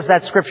 Where's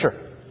that scripture?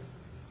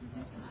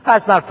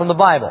 That's not from the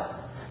Bible.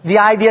 The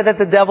idea that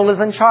the devil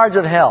is in charge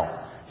of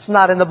hell. It's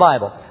not in the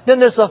Bible. Then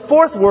there's a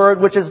 4th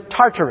word, which is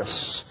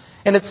Tartarus.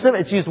 And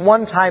it's used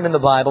one time in the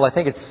Bible. I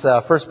think it's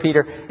 1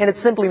 Peter. And it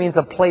simply means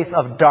a place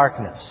of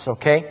darkness.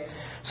 Okay?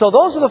 So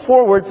those are the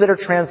 4 words that are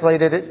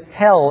translated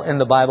hell in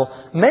the Bible.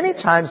 Many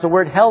times the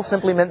word hell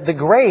simply meant the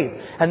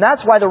grave. And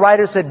that's why the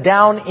writer said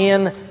down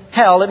in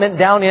hell. It meant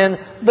down in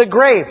the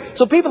grave.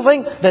 So people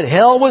think that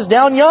hell was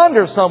down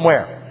yonder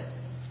somewhere.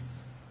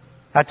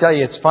 I tell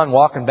you, it's fun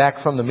walking back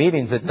from the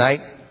meetings at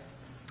night.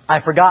 I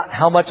forgot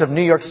how much of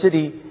New York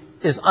City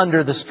is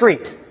under the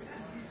street.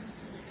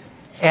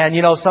 And,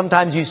 you know,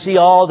 sometimes you see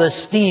all the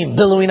steam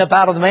billowing up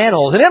out of the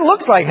manholes. And it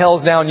looks like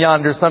hell's down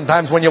yonder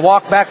sometimes when you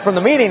walk back from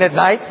the meeting at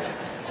night.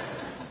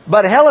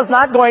 But hell is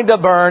not going to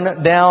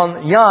burn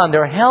down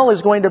yonder. Hell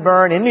is going to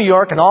burn in New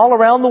York and all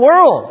around the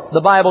world.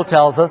 The Bible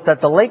tells us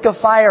that the lake of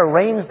fire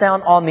rains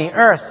down on the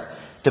earth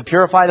to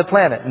purify the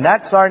planet. And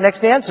that's our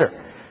next answer.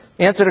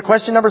 Answer to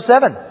question number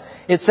 7.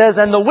 It says,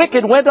 and the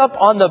wicked went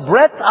up on the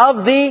breadth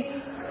of the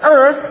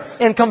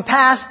earth,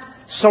 encompassed,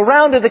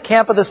 surrounded the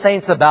camp of the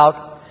saints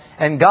about,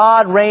 and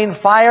God rained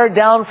fire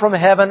down from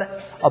heaven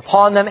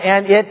upon them,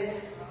 and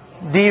it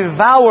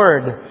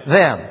devoured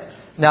them.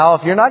 Now,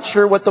 if you're not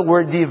sure what the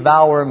word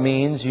devour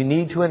means, you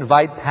need to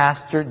invite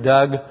Pastor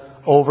Doug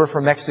over for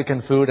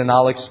Mexican food, and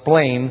I'll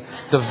explain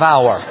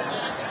devour.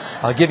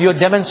 I'll give you a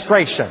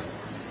demonstration.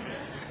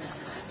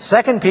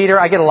 2 Peter,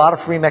 I get a lot of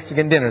free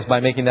Mexican dinners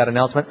by making that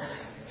announcement.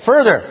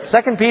 Further,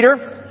 2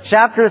 Peter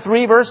chapter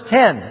 3, verse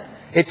 10.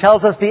 It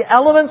tells us the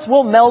elements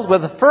will melt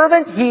with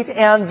fervent heat,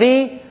 and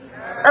the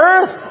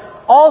earth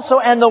also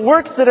and the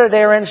works that are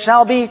therein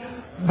shall be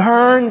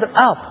burned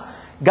up.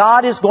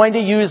 God is going to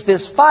use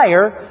this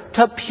fire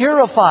to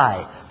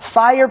purify.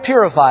 Fire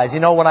purifies. You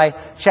know, when I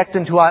checked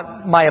into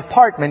my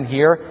apartment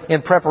here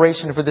in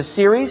preparation for this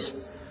series,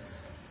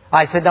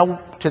 I said, now,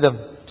 to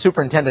the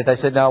superintendent, I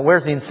said, now,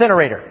 where's the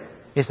incinerator?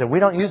 He said, we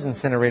don't use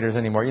incinerators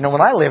anymore. You know,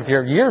 when I lived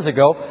here years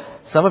ago,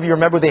 some of you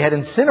remember they had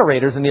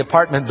incinerators in the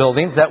apartment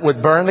buildings that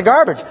would burn the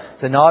garbage. I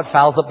said, no, it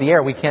fouls up the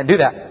air. We can't do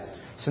that.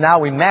 So now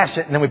we mash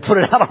it and then we put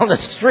it out on the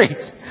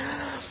street.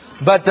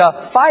 But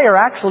fire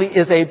actually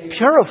is a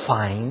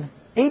purifying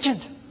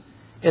agent.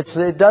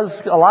 It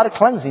does a lot of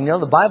cleansing. You know,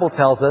 the Bible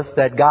tells us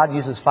that God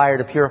uses fire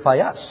to purify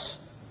us.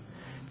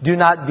 Do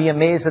not be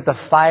amazed at the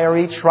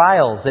fiery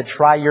trials that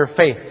try your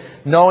faith,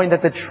 knowing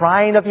that the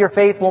trying of your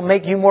faith will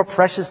make you more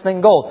precious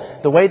than gold.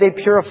 The way they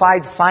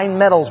purified fine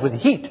metals with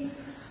heat,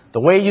 the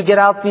way you get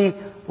out the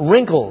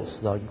wrinkles.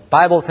 The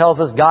Bible tells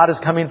us God is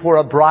coming for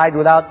a bride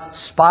without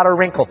spot or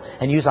wrinkle,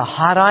 and use a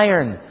hot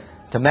iron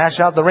to mash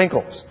out the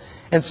wrinkles.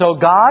 And so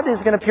God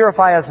is going to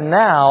purify us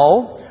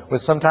now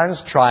with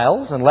sometimes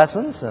trials and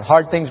lessons and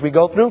hard things we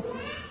go through.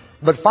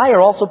 But fire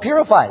also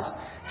purifies,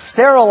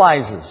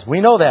 sterilizes.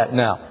 We know that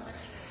now.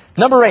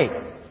 Number 8.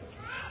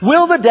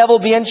 Will the devil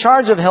be in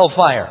charge of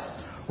hellfire?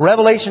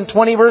 Revelation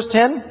 20 verse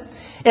 10.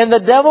 And the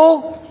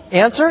devil,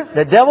 answer,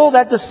 the devil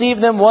that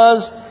deceived them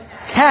was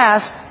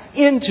cast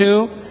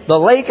into the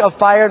lake of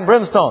fire and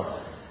brimstone.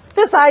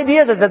 This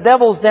idea that the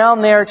devil's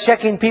down there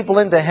checking people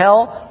into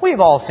hell,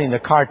 we've all seen the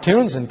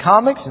cartoons and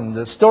comics and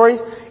the stories.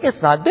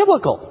 It's not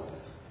biblical.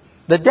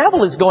 The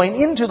devil is going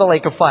into the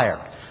lake of fire.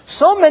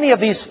 So many of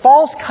these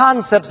false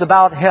concepts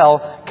about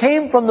hell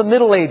came from the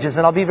Middle Ages,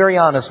 and I'll be very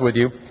honest with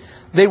you.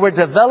 They were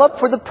developed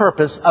for the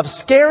purpose of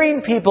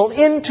scaring people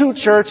into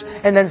church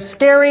and then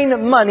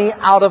scaring money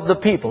out of the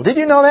people. Did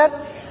you know that?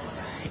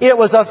 It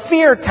was a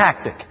fear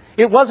tactic.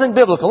 It wasn't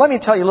biblical. Let me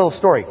tell you a little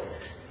story.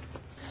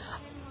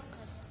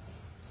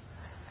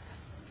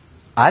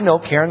 I know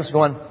Karen's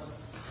going,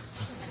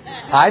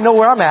 I know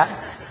where I'm at.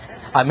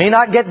 I may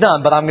not get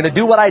done, but I'm going to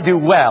do what I do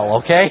well,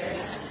 okay?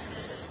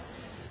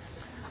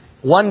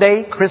 One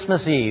day,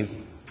 Christmas Eve,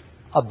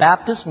 a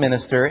Baptist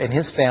minister and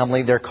his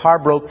family, their car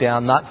broke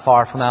down not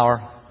far from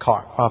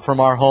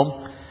our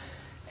home.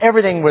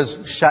 Everything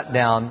was shut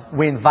down.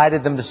 We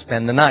invited them to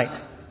spend the night.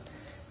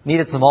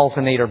 Needed some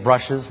alternator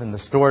brushes, and the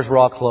stores were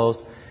all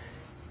closed.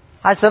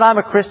 I said, I'm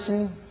a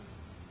Christian.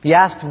 He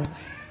asked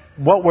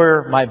what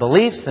were my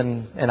beliefs,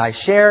 and I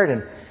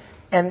shared,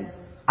 and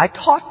I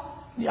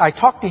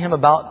talked to him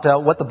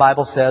about what the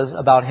Bible says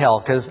about hell,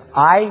 because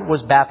I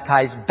was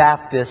baptized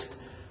Baptist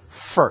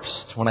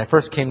first when I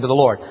first came to the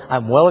Lord.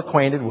 I'm well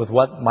acquainted with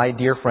what my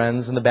dear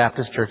friends in the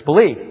Baptist church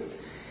believe.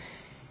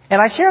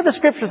 And I shared the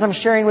scriptures I'm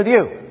sharing with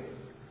you.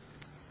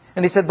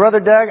 And he said, Brother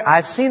Doug,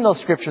 I've seen those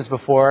scriptures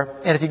before,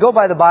 and if you go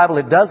by the Bible,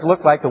 it does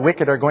look like the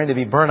wicked are going to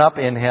be burned up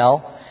in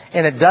hell,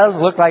 and it does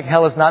look like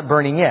hell is not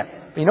burning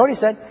yet. But you know what he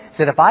said? He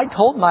said, if I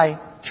told my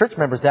church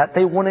members that,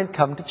 they wouldn't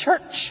come to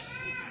church.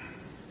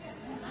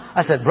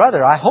 I said,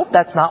 brother, I hope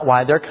that's not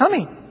why they're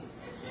coming.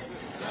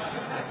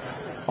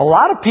 A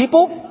lot of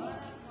people,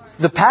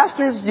 the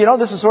pastors, you know,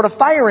 this is sort of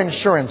fire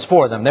insurance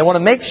for them. They want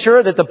to make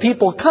sure that the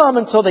people come,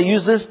 and so they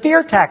use this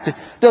fear tactic.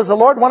 Does the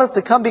Lord want us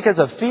to come because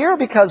of fear or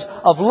because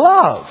of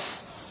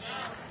love?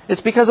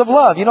 It's because of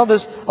love. You know,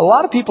 there's a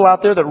lot of people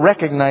out there that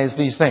recognize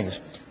these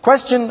things.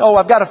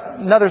 I've got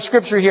another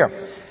scripture here.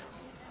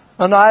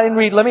 Oh, no, I didn't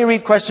read. Let me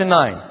read question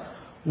 9.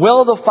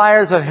 Will the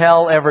fires of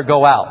hell ever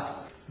go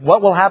out?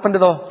 What will happen to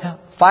the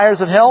fires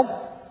of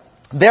hell?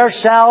 There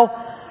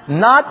shall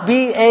not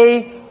be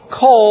a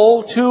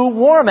coal to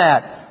warm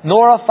at,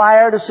 nor a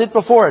fire to sit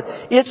before it.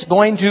 It's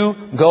going to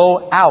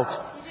go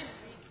out.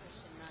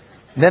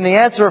 Then the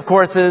answer, of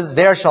course, is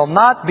there shall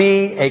not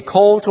be a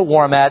coal to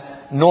warm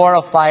at, nor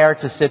a fire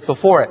to sit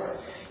before it.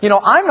 You know,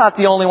 I'm not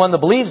the only one that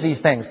believes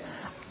these things.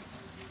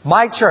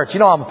 My church,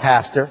 you know I'm a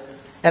pastor,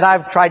 and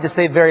I've tried to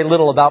say very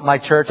little about my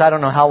church. I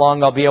don't know how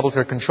long I'll be able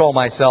to control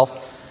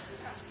myself.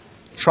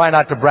 Try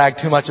not to brag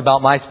too much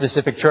about my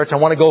specific church. I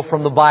want to go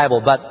from the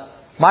Bible, but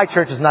my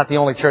church is not the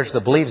only church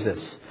that believes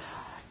this.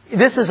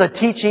 This is a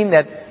teaching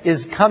that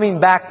is coming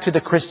back to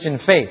the Christian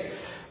faith.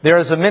 There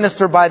is a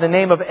minister by the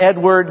name of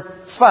Edward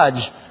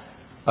Fudge,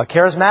 a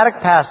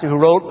charismatic pastor who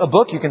wrote a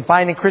book you can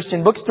find in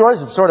Christian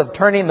bookstores. It's sort of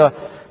turning the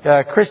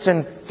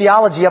Christian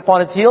theology up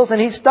on its heels, and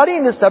he's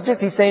studying this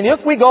subject. He's saying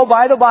if we go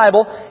by the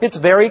Bible, it's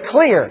very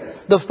clear.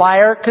 The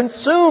fire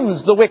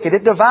consumes the wicked.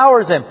 It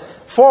devours them.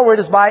 Forward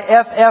is by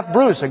F.F.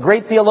 Bruce, a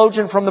great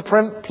theologian from the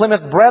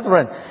Plymouth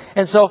Brethren.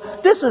 And so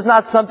this is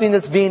not something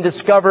that's being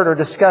discovered or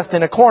discussed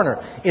in a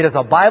corner. It is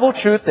a Bible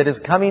truth that is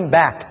coming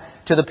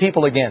back to the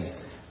people again.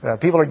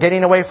 People are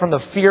getting away from the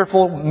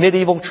fearful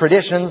medieval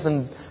traditions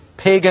and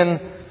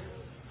pagan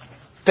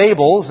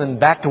fables and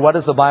back to what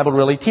does the Bible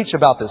really teach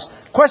about this.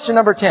 Question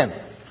number 10.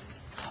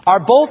 Are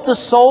both the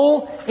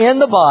soul and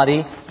the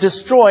body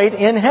destroyed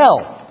in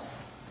hell?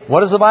 What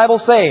does the Bible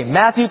say?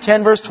 Matthew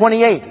 10 verse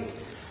 28.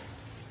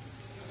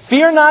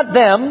 Fear not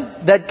them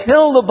that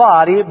kill the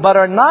body, but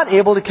are not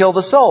able to kill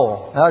the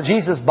soul. Now,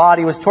 Jesus'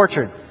 body was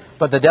tortured,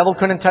 but the devil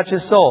couldn't touch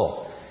his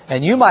soul.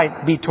 and you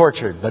might be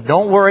tortured. But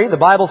don't worry, the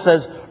Bible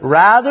says,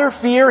 rather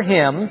fear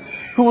him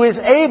who is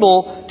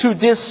able to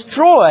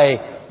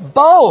destroy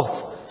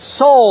both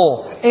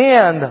soul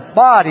and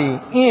body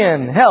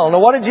in hell. Now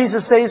what did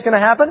Jesus say is going to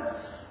happen?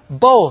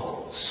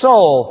 Both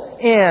soul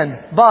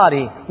and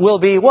body will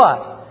be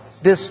what?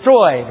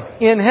 Destroyed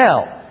in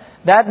hell.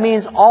 That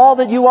means all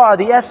that you are,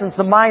 the essence,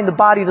 the mind, the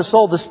body, the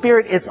soul, the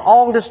spirit, it's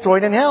all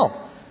destroyed in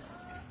hell.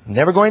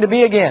 Never going to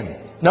be again.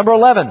 Number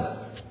 11.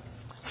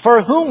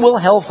 For whom will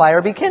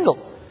hellfire be kindled?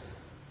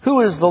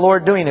 Who is the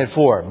Lord doing it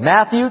for?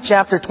 Matthew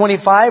chapter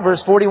 25,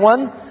 verse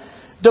 41.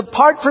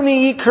 Depart from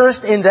me, ye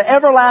cursed, into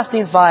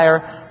everlasting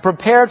fire,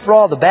 prepared for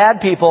all the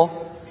bad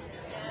people.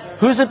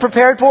 Who's it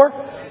prepared for?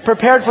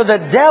 Prepared for the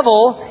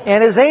devil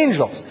and his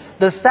angels.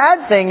 The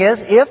sad thing is,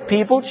 if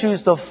people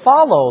choose to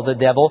follow the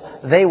devil,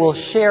 they will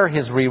share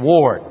his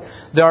reward.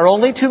 There are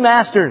only two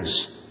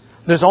masters.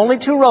 There's only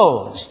two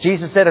roads.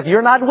 Jesus said, if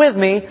you're not with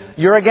me,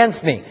 you're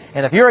against me.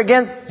 And if you're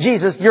against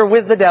Jesus, you're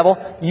with the devil.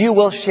 You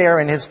will share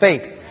in his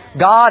fate.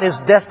 God is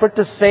desperate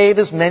to save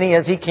as many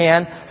as he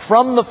can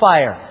from the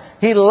fire.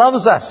 He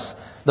loves us.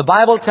 The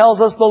Bible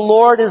tells us the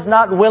Lord is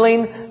not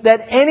willing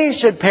that any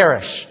should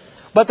perish,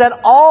 but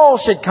that all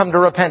should come to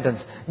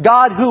repentance.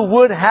 God who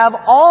would have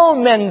all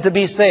men to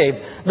be saved.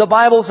 The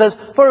Bible says,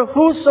 for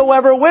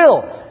whosoever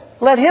will,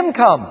 let him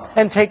come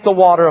and take the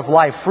water of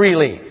life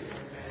freely.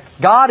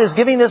 God is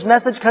giving this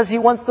message because he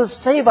wants to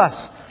save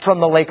us from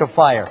the lake of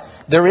fire.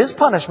 There is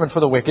punishment for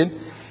the wicked,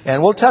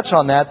 and we'll touch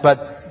on that,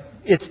 but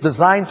it's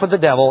designed for the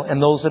devil and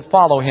those that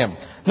follow him.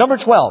 Number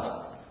 12.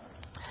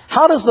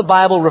 How does the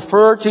Bible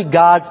refer to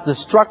God's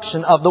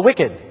destruction of the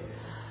wicked?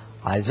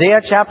 Isaiah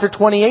chapter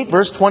 28,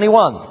 verse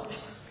 21.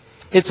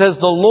 It says,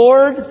 the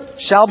Lord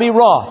shall be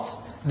wroth,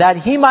 that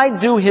he might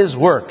do his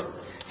work,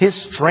 his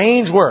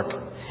strange work,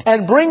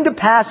 and bring to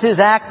pass his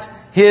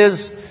act,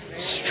 his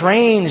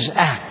strange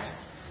act.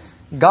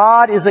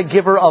 God is a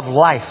giver of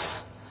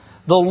life.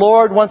 The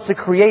Lord wants to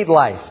create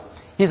life.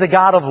 He's a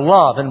God of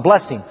love and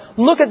blessing.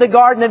 Look at the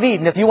Garden of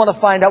Eden if you want to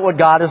find out what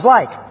God is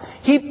like.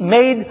 He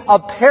made a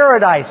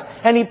paradise,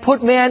 and he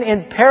put man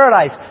in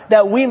paradise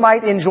that we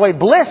might enjoy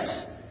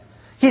bliss.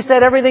 He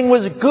said everything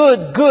was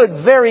good, good,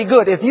 very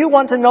good. If you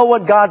want to know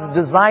what God's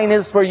design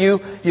is for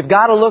you, you've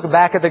got to look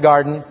back at the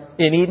garden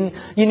in Eden.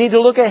 You need to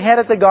look ahead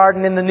at the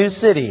garden in the new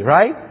city,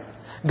 right?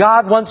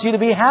 God wants you to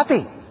be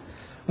happy.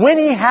 When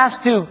he has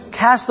to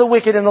cast the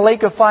wicked in the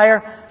lake of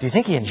fire, do you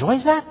think he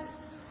enjoys that?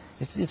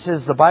 It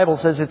says, the Bible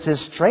says it's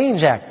his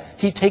strange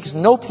act. He takes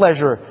no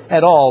pleasure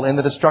at all in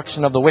the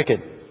destruction of the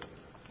wicked.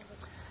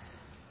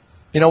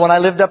 You know, when I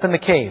lived up in the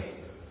cave,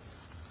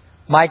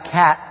 my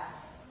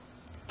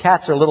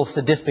cats are a little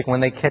sadistic when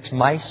they catch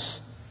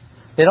mice.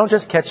 They don't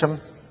just catch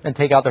them and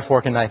take out their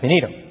fork and knife and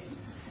eat them.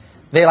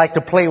 They like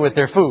to play with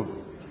their food.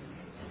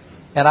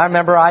 And I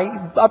remember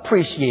I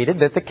appreciated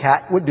that the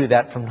cat would do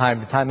that from time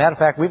to time. Matter of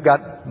fact, we've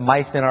got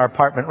mice in our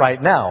apartment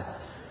right now.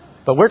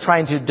 But we're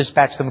trying to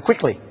dispatch them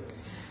quickly.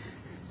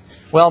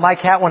 Well, my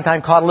cat one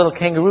time caught a little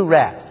kangaroo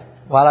rat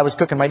while I was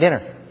cooking my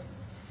dinner.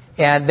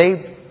 And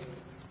they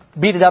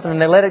beat it up and then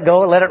they let it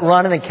go, let it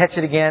run and then catch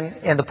it again.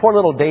 And the poor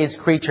little dazed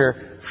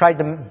creature tried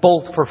to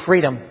bolt for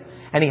freedom.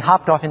 And he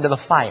hopped off into the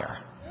fire.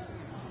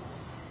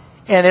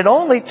 And it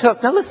only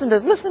took, now listen to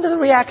the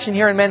reaction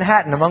here in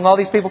Manhattan among all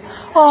these people.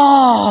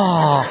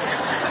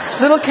 Oh,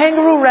 little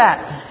kangaroo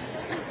rat.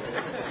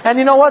 And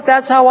you know what?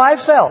 That's how I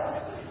felt.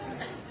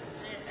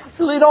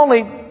 It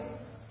only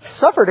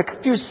suffered a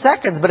few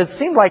seconds, but it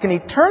seemed like an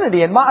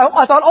eternity. And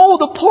I thought, oh,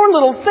 the poor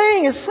little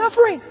thing is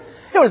suffering.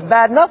 It was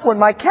bad enough when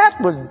my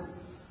cat was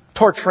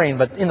torturing,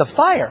 but in the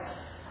fire.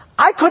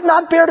 I could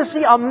not bear to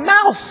see a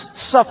mouse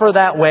suffer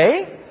that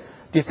way.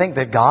 Do you think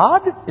that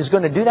God is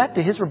going to do that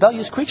to his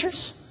rebellious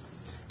creatures?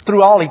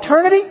 Through all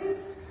eternity?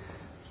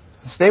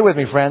 Stay with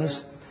me,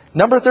 friends.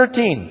 Number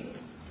 13.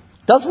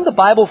 Doesn't the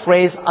Bible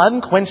phrase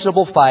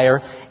unquenchable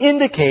fire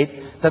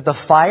indicate that the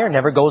fire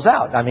never goes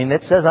out? I mean,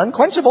 it says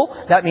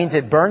unquenchable. That means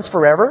it burns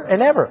forever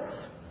and ever.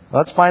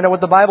 Let's find out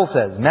what the Bible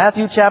says.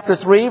 Matthew chapter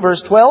 3,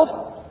 verse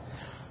 12.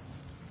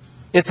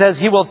 It says,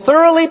 he will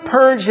thoroughly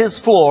purge his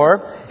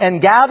floor and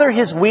gather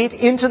his wheat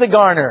into the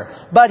garner,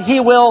 but he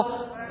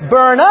will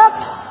burn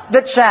up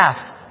the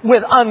chaff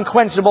with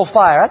unquenchable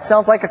fire. That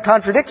sounds like a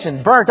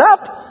contradiction. Burnt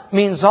up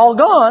means all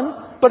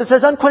gone, but it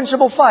says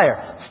unquenchable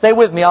fire. Stay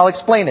with me, I'll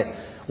explain it.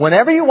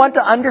 Whenever you want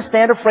to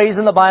understand a phrase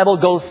in the Bible,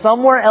 go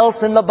somewhere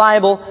else in the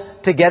Bible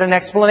to get an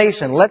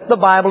explanation. Let the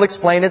Bible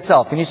explain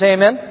itself. Can you say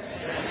amen?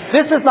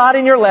 This is not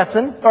in your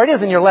lesson, or it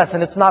is in your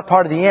lesson, it's not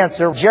part of the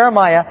answer.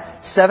 Jeremiah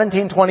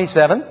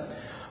 17:27.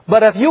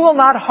 But if you will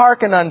not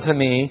hearken unto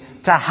me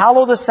to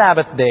hallow the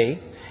Sabbath day,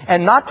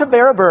 and not to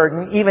bear a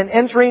burden, even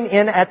entering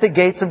in at the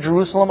gates of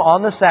Jerusalem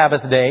on the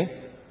Sabbath day,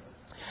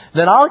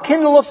 then I'll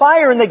kindle a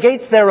fire in the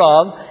gates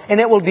thereof, and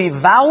it will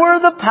devour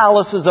the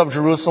palaces of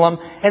Jerusalem,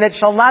 and it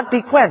shall not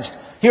be quenched.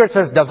 Here it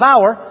says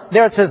devour,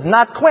 there it says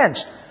not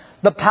quenched.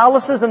 The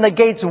palaces and the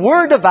gates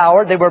were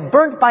devoured. They were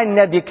burnt by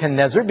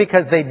Nebuchadnezzar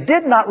because they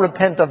did not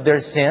repent of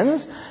their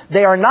sins.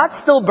 They are not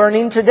still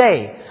burning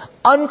today.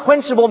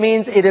 Unquenchable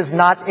means it is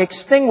not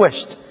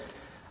extinguished.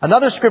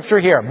 Another scripture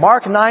here,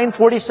 Mark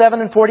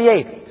 9:47 and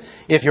 48.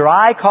 If your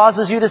eye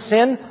causes you to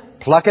sin,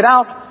 pluck it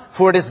out,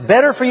 for it is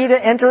better for you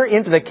to enter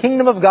into the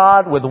kingdom of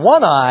God with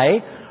one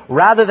eye,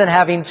 rather than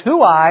having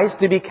two eyes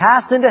to be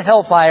cast into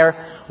hellfire,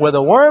 where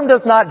the worm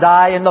does not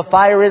die and the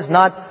fire is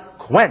not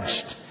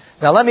quenched.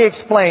 Now let me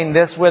explain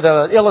this with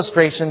an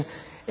illustration,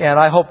 and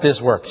I hope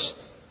this works.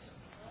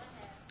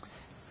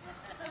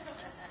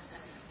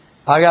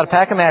 I've got a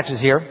pack of matches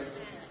here.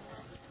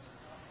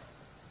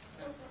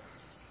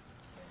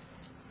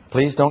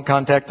 Please don't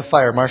contact the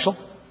fire marshal.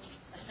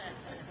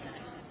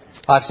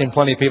 I've seen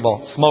plenty of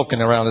people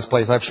smoking around this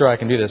place. I'm sure I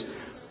can do this.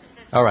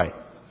 All right.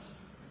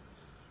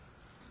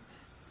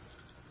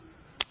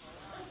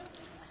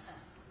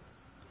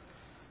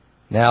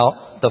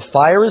 Now, the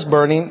fire is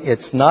burning.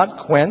 It's not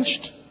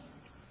quenched.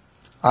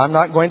 I'm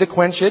not going to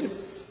quench it.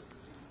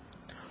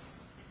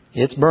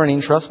 It's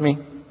burning, trust me.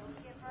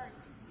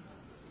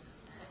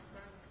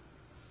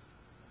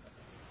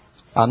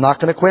 I'm not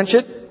going to quench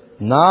it.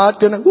 Not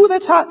going to, ooh,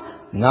 that's hot.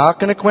 Not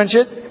going to quench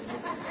it.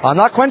 I'm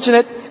not quenching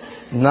it.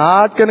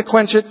 Not going to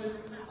quench it.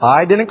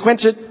 I didn't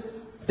quench it.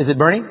 Is it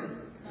burning?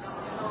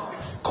 No.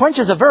 Quench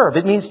is a verb.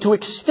 It means to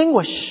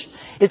extinguish.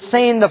 It's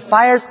saying the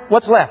fire's,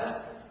 what's left?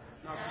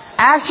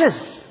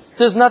 Ashes.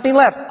 There's nothing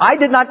left. I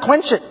did not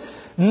quench it.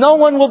 No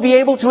one will be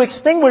able to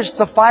extinguish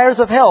the fires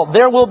of hell.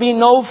 There will be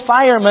no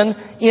firemen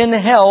in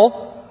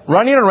hell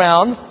running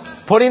around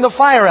putting the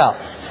fire out.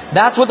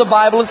 That's what the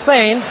Bible is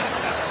saying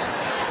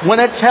when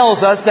it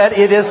tells us that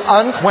it is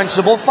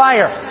unquenchable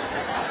fire.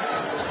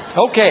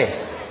 Okay.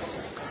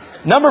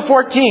 Number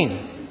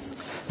 14.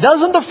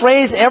 Doesn't the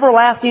phrase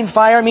everlasting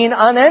fire mean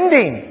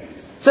unending? It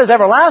says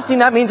everlasting,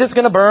 that means it's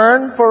going to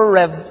burn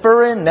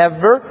forever and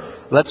ever.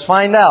 Let's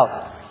find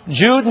out.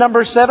 Jude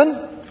verse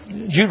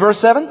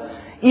 7.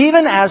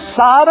 Even as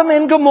Sodom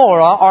and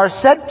Gomorrah are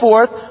set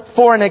forth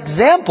for an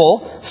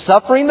example,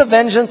 suffering the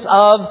vengeance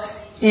of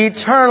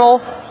eternal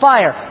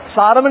fire.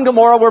 Sodom and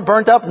Gomorrah were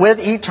burnt up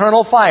with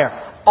eternal fire.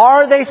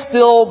 Are they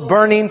still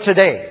burning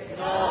today?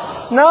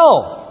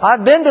 No.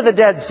 I've been to the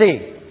Dead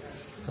Sea,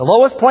 the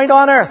lowest point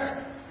on earth,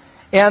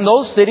 and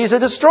those cities are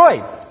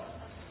destroyed.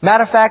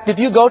 Matter of fact, if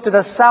you go to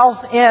the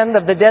south end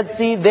of the Dead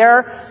Sea,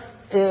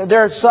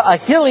 there's a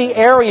hilly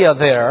area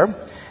there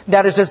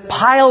that is just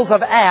piles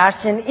of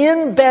ash, and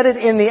embedded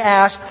in the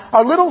ash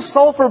are little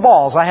sulfur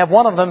balls. I have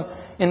one of them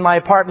in my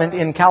apartment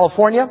in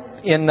California,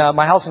 in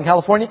my house in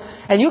California,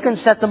 and you can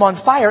set them on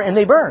fire and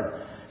they burn.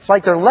 It's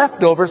like they're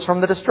leftovers from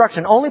the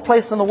destruction. Only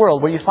place in the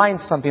world where you find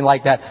something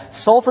like that.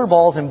 Sulfur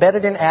balls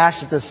embedded in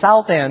ash at the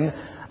south end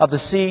of the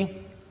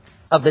sea,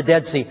 of the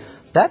Dead Sea.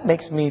 That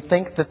makes me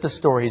think that the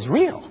story is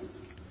real.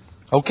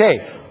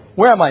 Okay,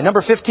 where am I? Number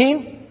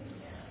 15?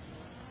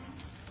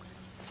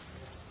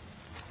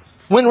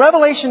 When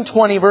Revelation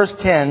 20 verse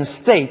 10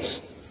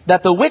 states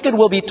that the wicked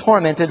will be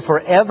tormented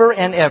forever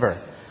and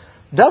ever,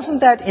 doesn't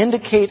that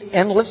indicate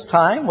endless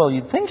time? Well,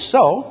 you'd think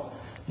so.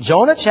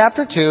 Jonah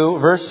chapter 2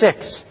 verse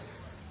 6.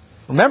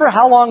 Remember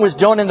how long was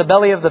Jonah in the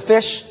belly of the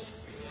fish?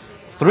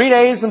 3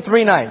 days and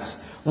 3 nights.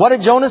 What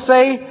did Jonah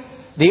say?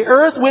 The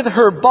earth with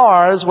her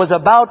bars was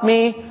about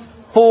me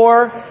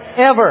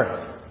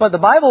forever. But the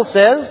Bible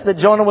says that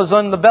Jonah was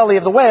in the belly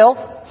of the whale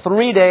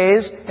 3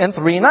 days and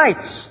 3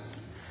 nights.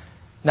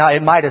 Now,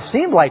 it might have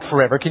seemed like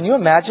forever. Can you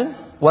imagine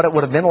what it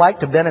would have been like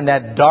to have been in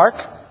that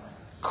dark,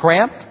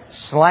 cramped,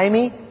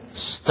 slimy,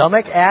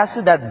 stomach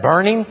acid, that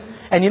burning?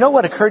 And you know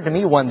what occurred to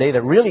me one day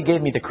that really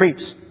gave me the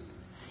creeps?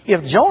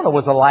 If Jonah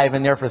was alive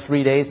in there for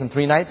 3 days and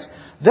 3 nights,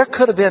 there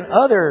could have been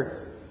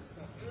other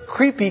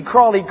creepy,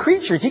 crawly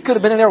creatures. He could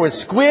have been in there with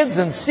squids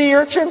and sea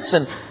urchins,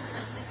 and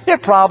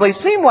it probably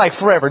seemed like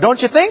forever,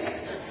 don't you think?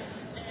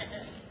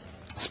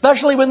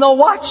 Especially with no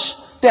watch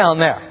down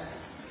there.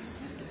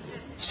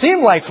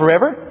 Seemed like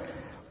forever.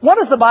 What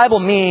does the Bible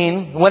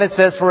mean when it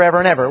says forever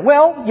and ever?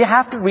 Well, you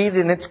have to read it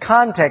in its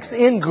context.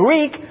 In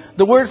Greek,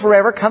 the word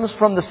forever comes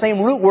from the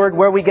same root word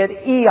where we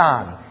get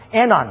eon,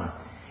 enon.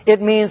 It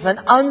means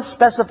an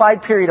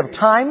unspecified period of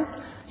time.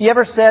 You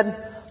ever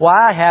said, well,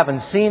 I haven't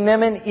seen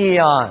them in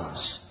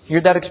eons? You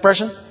heard that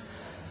expression?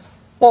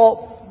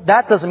 Well,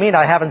 that doesn't mean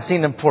I haven't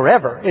seen them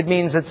forever. It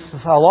means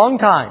it's a long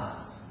time.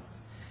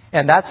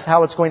 And that's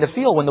how it's going to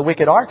feel when the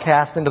wicked are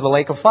cast into the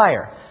lake of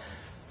fire.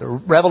 The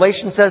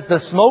Revelation says the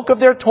smoke of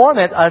their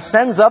torment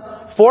ascends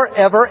up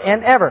forever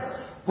and ever.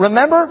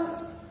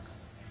 Remember,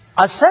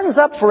 ascends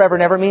up forever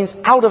and ever means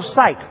out of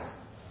sight.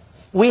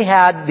 We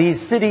had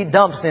these city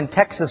dumps in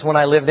Texas when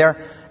I lived there.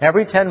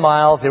 Every 10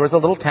 miles there was a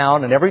little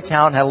town, and every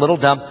town had a little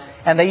dump.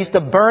 And they used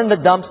to burn the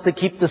dumps to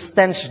keep the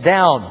stench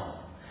down.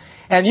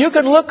 And you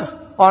could look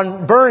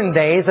on burn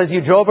days as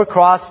you drove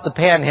across the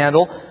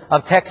panhandle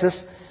of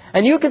Texas,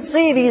 and you could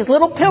see these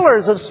little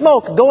pillars of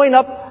smoke going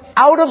up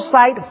out of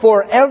sight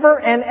forever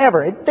and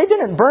ever. They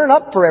didn't burn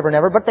up forever and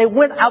ever, but they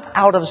went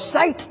out of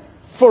sight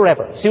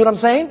forever. See what I'm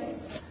saying?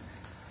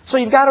 So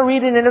you've got to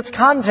read it in its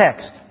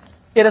context.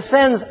 It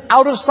ascends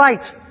out of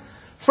sight.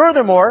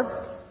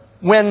 Furthermore,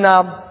 when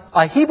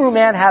a Hebrew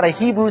man had a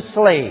Hebrew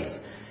slave,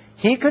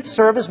 he could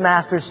serve his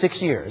master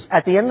 6 years.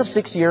 At the end of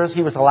 6 years,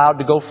 he was allowed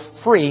to go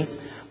free,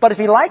 But if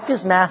he liked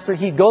his master,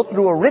 he'd go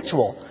through a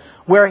ritual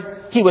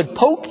where he would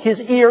poke his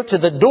ear to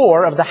the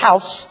door of the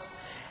house,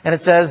 and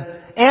it says,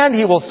 and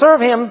he will serve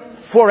him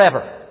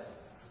forever.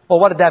 Well,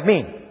 what did that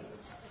mean?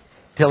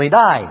 Till he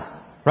died,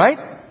 right?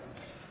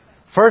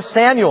 1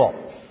 Samuel.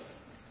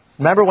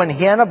 Remember when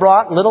Hannah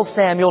brought little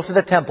Samuel to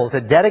the temple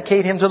to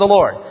dedicate him to the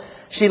Lord?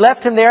 She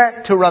left him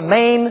there to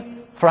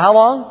remain for how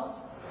long?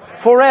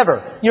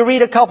 Forever. You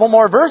read a couple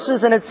more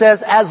verses and it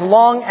says, as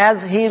long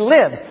as he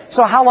lives.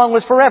 So how long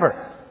was forever?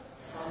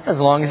 As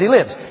long as he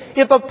lives.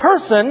 If a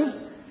person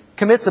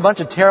commits a bunch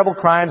of terrible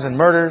crimes and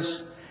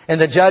murders, and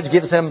the judge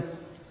gives him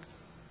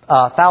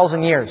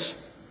 1,000 years.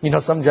 You know,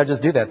 some judges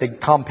do that. They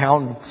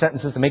compound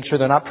sentences to make sure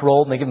they're not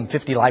paroled, and they give them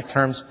 50 life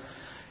terms.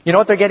 You know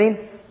what they're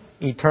getting?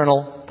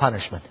 Eternal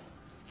punishment.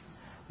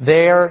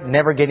 They're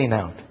never getting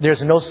out.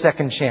 There's no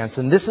second chance.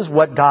 And this is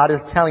what God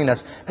is telling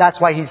us.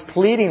 That's why He's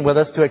pleading with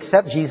us to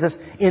accept Jesus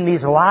in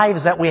these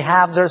lives that we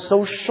have. They're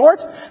so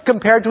short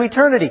compared to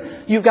eternity.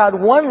 You've got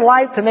one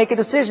life to make a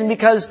decision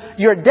because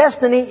your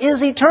destiny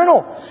is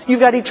eternal. You've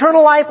got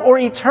eternal life or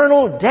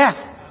eternal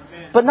death.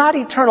 But not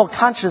eternal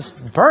conscious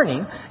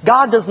burning.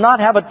 God does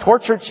not have a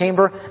torture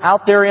chamber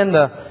out there in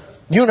the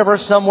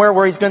universe somewhere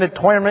where He's going to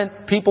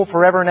torment people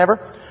forever and ever.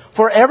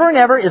 Forever and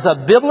ever is a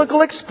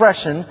biblical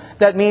expression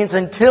that means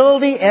until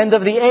the end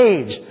of the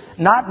age,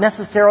 not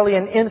necessarily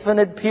an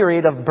infinite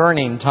period of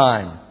burning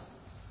time.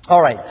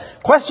 All right,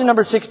 question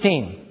number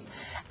 16.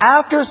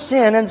 After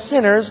sin and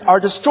sinners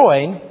are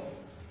destroyed,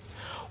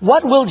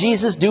 what will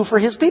Jesus do for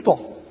His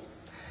people?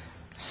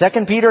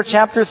 2 Peter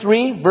chapter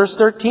 3, verse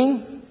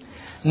 13.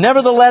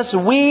 Nevertheless,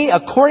 we,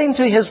 according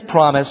to His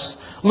promise,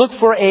 look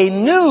for a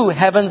new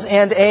heavens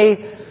and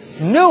a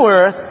new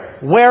earth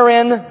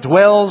wherein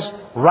dwells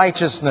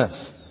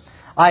righteousness.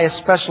 I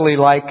especially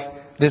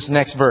like this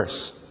next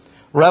verse.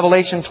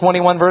 Revelation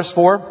 21 verse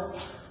 4.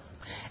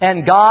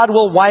 And God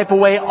will wipe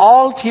away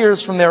all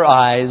tears from their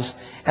eyes.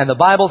 And the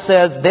Bible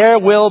says there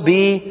will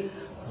be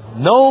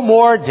no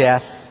more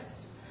death.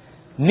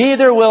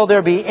 Neither will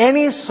there be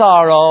any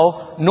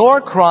sorrow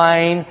nor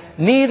crying.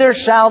 Neither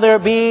shall there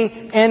be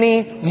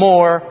any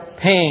more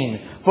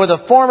pain. For the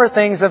former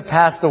things have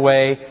passed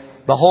away.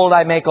 Behold,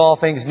 I make all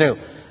things new.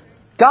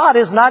 God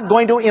is not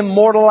going to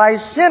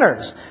immortalize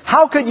sinners.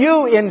 How could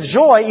you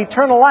enjoy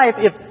eternal life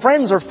if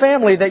friends or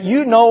family that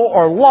you know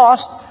or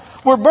lost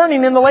were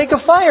burning in the lake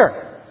of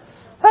fire?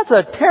 That's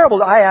a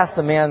terrible... I asked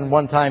a man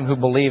one time who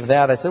believed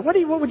that. I said, what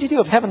would you do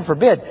if, heaven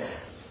forbid,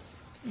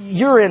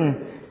 you're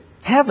in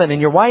heaven and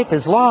your wife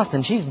is lost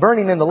and she's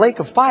burning in the lake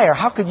of fire?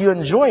 How could you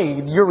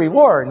enjoy your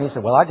reward? And he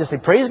said, well, I just say,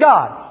 praise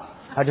God.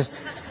 I just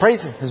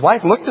praise Him. His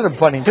wife looked at him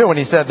funny too when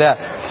he said that.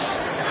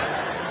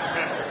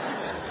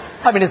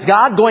 I mean, is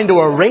God going to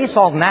erase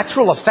all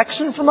natural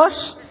affection from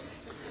us?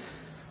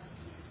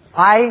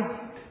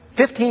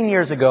 15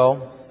 years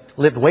ago,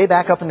 lived way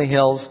back up in the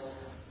hills,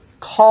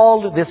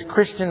 called this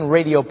Christian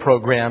radio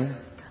program.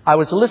 I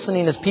was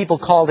listening as people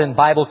called in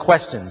Bible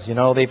questions. You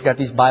know, they've got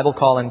these Bible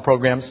call-in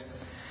programs.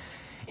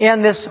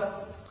 And this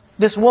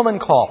woman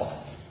called.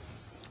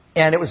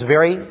 And it was a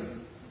very,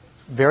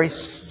 very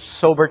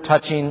sober,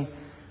 touching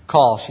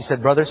call. She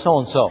said, Brother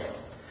so-and-so,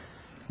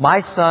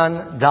 my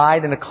son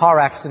died in a car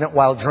accident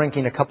while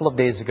drinking a couple of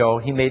days ago.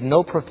 He made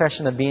no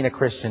profession of being a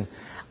Christian.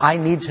 I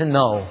need to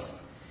know,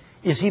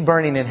 is he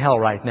burning in hell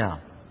right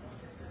now?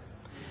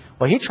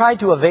 Well, he tried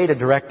to evade a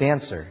direct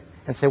answer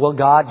and say, well,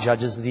 God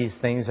judges these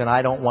things and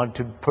I don't want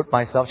to put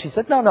myself... She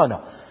said,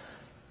 no.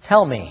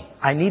 Tell me.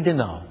 I need to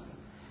know.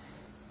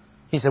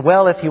 He said,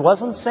 well, if he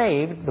wasn't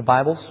saved, the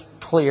Bible's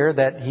clear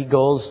that he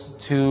goes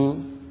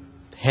to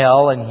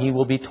hell and he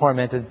will be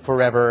tormented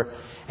forever.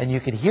 And you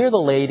could hear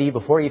the lady,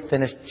 before he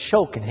finished,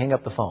 choke and hang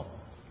up the phone.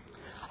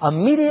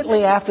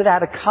 Immediately after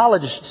that, a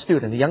college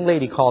student, a young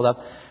lady, called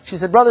up. She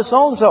said, Brother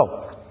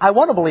so-and-so, I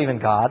want to believe in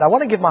God. I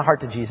want to give my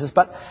heart to Jesus,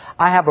 but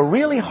I have a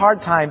really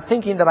hard time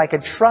thinking that I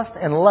could trust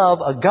and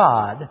love a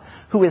God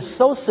who is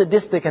so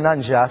sadistic and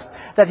unjust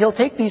that He'll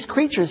take these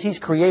creatures He's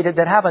created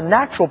that have a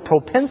natural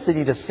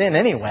propensity to sin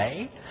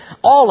anyway.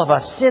 All of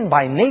us sin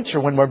by nature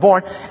when we're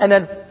born, and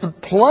then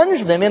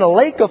plunge them in a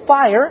lake of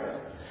fire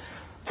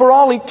for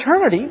all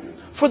eternity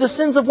for the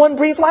sins of one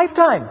brief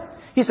lifetime.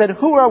 He said,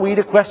 who are we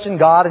to question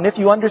God? And if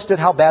you understood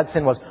how bad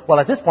sin was. Well,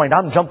 at this point,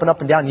 I'm jumping up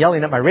and down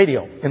yelling at my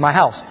radio in my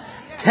house,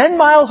 10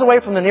 miles away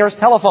from the nearest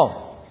telephone.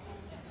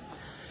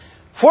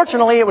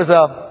 Fortunately, it was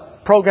a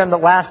program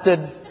that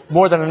lasted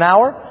more than an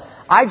hour.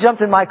 I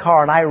jumped in my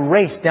car and I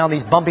raced down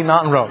these bumpy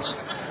mountain roads.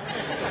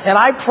 And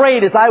I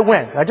prayed as I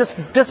went. I just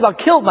about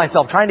killed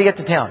myself trying to get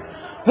to town.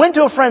 Went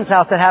to a friend's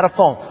house that had a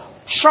phone.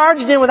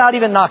 Charged in without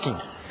even knocking.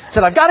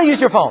 Said, I've got to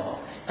use your phone.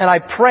 And I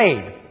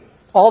prayed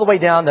all the way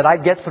down that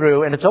I'd get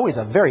through. And it's always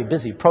a very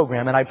busy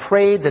program. And I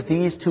prayed that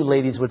these two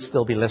ladies would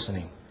still be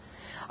listening.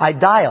 I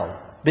dialed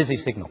busy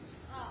signal.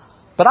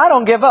 But I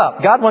don't give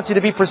up. God wants you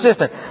to be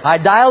persistent. I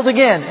dialed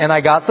again and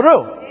I got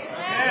through.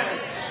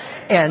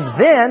 And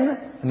then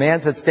the man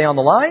said, stay on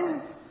the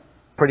line.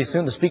 Pretty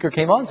soon the speaker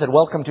came on and said,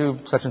 welcome to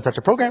such and such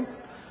a program.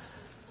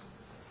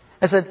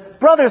 I said,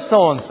 Brother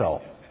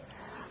so-and-so,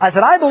 I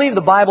said, I believe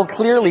the Bible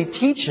clearly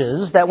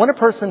teaches that when a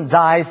person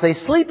dies, they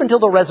sleep until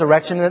the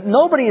resurrection, and that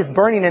nobody is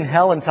burning in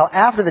hell until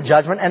after the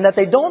judgment, and that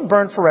they don't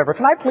burn forever.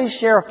 Can I please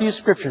share a few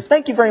scriptures?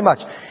 Thank you very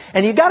much.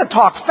 And you got to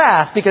talk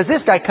fast because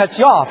this guy cuts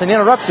you off and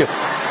interrupts you.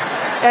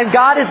 And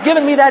God has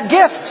given me that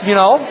gift, you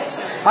know.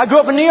 I grew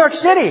up in New York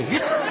City.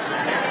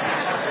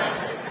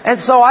 And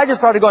so I just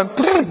started going,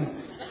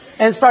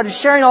 and started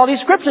sharing all these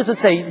scriptures that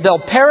say they'll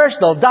perish,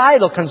 they'll die,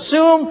 they'll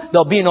consume,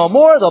 there'll be no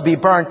more, they'll be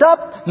burnt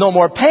up, no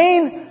more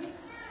pain.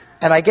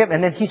 And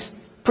then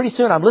pretty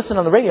soon I'm listening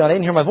on the radio and I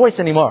didn't hear my voice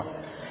anymore.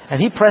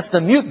 And he pressed the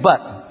mute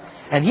button.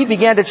 And he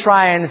began to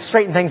try and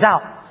straighten things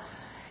out.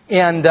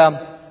 And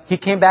he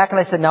came back and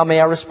I said, now may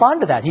I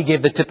respond to that? He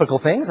gave the typical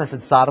things. I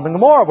said, Sodom and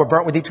Gomorrah were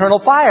burnt with eternal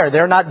fire.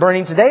 They're not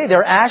burning today.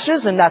 They're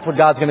ashes, and that's what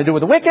God's going to do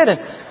with the wicked.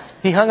 And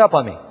he hung up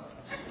on me.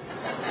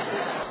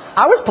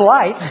 I was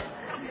polite.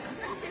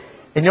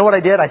 And you know what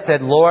I did? I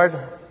said, Lord,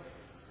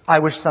 I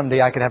wish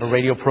someday I could have a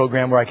radio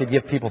program where I could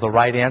give people the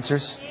right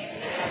answers.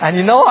 And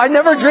you know, I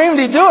never dreamed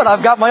he'd do it.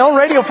 I've got my own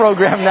radio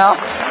program now.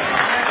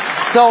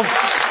 So,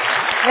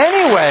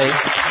 anyway,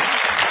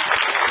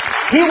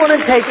 he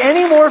wouldn't take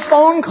any more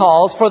phone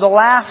calls for the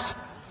last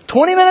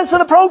 20 minutes of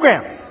the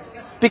program.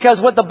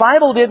 Because what the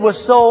Bible did was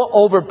so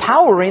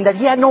overpowering that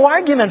he had no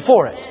argument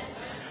for it.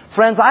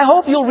 Friends, I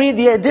hope you'll read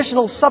the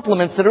additional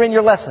supplements that are in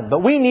your lesson. But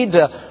we need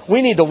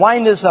to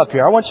wind this up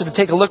here. I want you to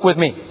take a look with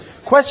me.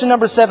 Question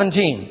number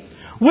 17.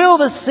 Will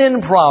the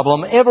sin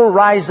problem ever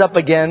rise up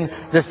again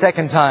the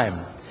second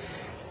time?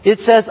 It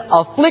says,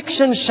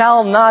 affliction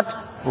shall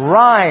not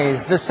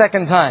rise the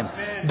second time.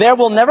 There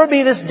will never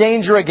be this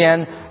danger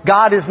again.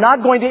 God is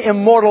not going to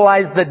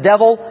immortalize the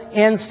devil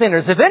and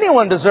sinners. If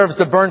anyone deserves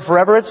to burn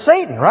forever, it's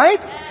Satan, right?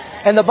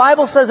 And the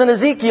Bible says in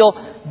Ezekiel,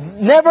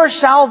 never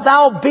shalt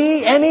thou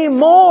be any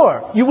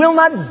more. You will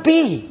not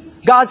be.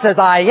 God says,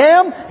 I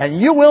am, and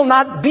you will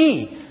not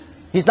be.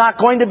 He's not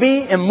going to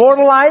be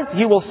immortalized.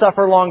 He will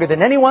suffer longer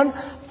than anyone.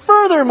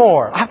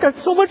 Furthermore, I've got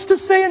so much to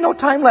say and no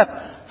time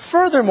left.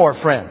 Furthermore,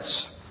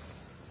 friends,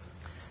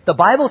 the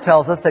Bible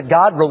tells us that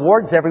God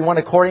rewards everyone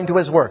according to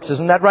his works.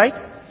 Isn't that right?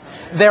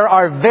 There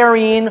are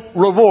varying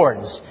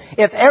rewards.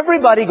 If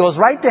everybody goes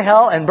right to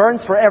hell and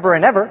burns forever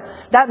and ever,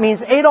 that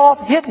means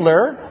Adolf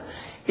Hitler,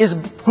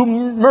 who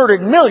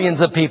murdered millions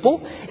of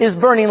people, is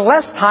burning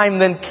less time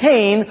than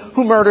Cain,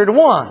 who murdered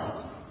one.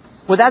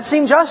 Would that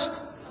seem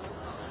just?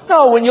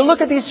 No, when you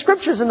look at these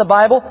scriptures in the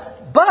Bible,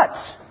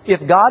 but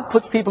if God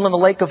puts people in the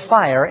lake of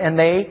fire and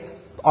they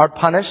are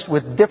punished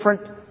with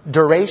different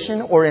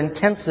duration or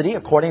intensity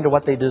according to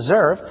what they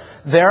deserve,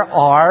 there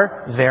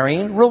are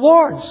varying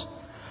rewards.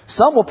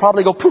 Some will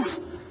probably go poof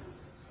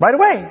right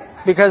away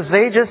because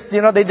they just,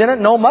 they didn't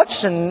know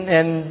much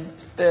and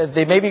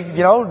they maybe,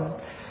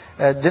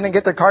 didn't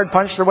get their card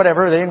punched or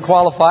whatever. They didn't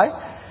qualify.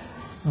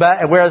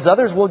 But whereas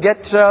others will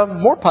get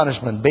more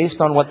punishment based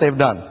on what they've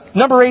done.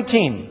 Number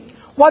 18.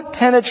 What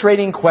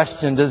penetrating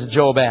question does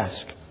Job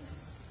ask?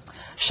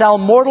 Shall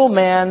mortal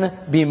man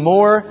be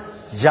more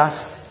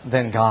just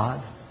than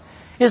God?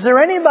 Is there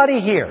anybody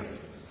here,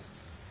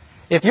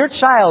 if your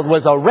child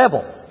was a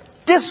rebel,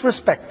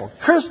 disrespectful,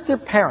 cursed their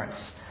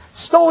parents,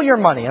 stole your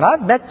money, and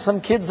I've met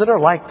some kids that are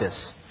like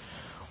this,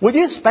 would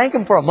you spank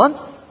them for a month?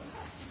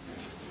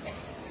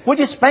 Would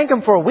you spank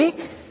them for a week?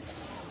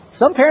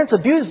 Some parents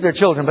abuse their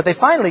children, but they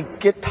finally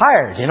get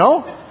tired,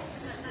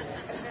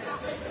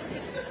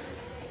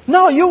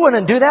 No, you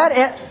wouldn't do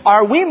that.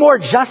 Are we more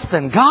just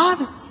than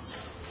God?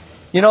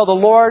 The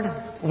Lord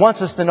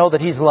wants us to know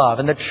that He's love.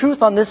 And the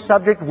truth on this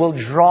subject will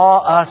draw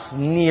us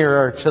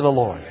nearer to the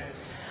Lord.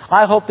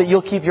 I hope that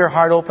you'll keep your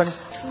heart open.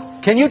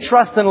 Can you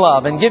trust in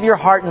love and give your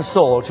heart and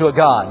soul to a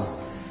God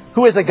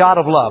who is a God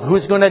of love, who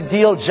is going to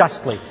deal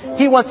justly?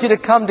 He wants you to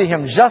come to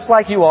Him just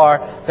like you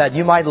are, that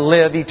you might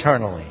live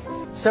eternally.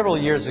 Several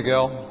years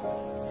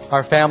ago,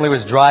 our family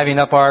was driving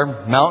up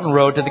our mountain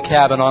road to the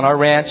cabin on our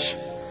ranch.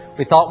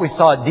 We thought we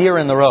saw a deer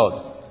in the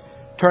road.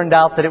 Turned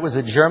out that it was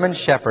a German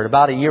shepherd,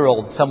 about a year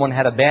old, someone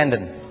had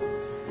abandoned.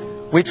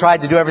 We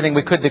tried to do everything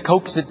we could to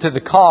coax it to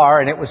the car,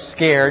 and it was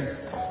scared.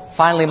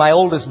 Finally, my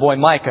oldest boy,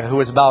 Micah, who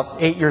was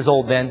about 8 years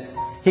old then,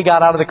 he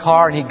got out of the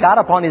car and he got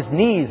up on his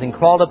knees and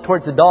crawled up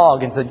towards the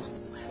dog and said,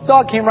 the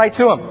dog came right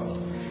to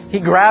him. He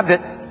grabbed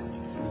it,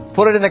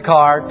 put it in the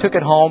car, took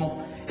it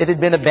home. It had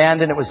been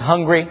abandoned. It was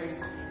hungry.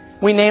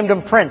 We named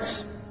him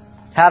Prince.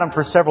 Had him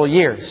for several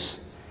years.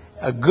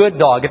 A good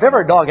dog. If ever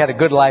a dog had a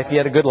good life, he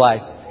had a good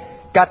life.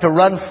 Got to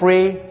run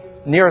free.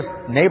 Nearest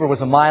neighbor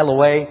was a mile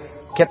away.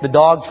 Kept the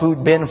dog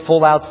food bin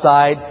full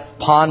outside.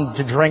 Pond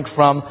to drink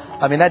from.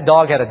 That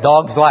dog had a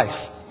dog's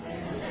life.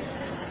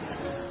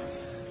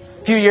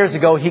 A few years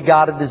ago, he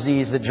got a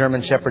disease that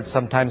German shepherds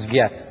sometimes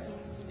get,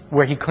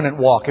 where he couldn't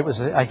walk. It was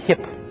a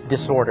hip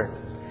disorder.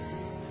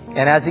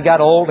 And as he got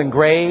old and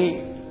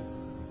gray,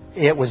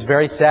 it was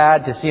very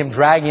sad to see him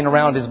dragging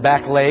around his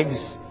back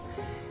legs.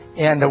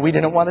 And we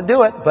didn't want to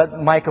do it.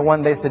 But Micah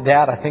one day said,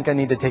 Dad, I think I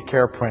need to take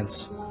care of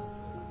Prince.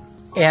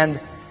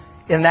 And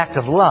in an act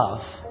of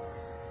love,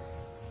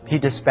 he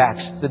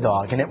dispatched the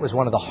dog. And it was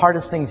one of the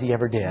hardest things he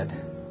ever did.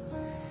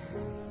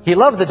 He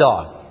loved the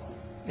dog.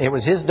 It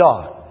was His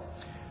dog.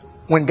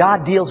 When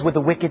God deals with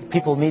the wicked,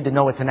 people need to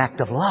know it's an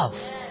act of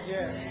love.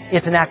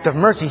 It's an act of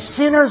mercy.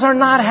 Sinners are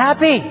not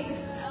happy.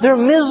 They're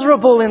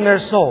miserable in their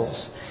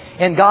souls.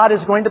 And God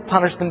is going to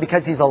punish them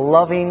because He's a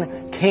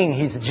loving King.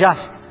 He's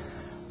just.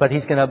 But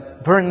He's going to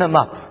burn them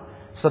up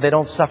so they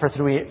don't suffer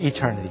through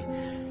eternity.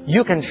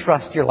 You can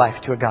trust your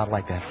life to a God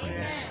like that,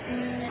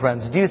 friends.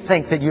 Friends, do you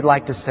think that you'd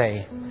like to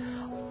say,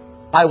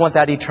 I want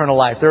that eternal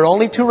life? There are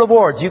only two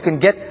rewards. You can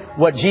get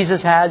what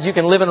Jesus has. You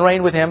can live and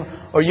reign with Him,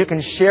 or you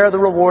can share the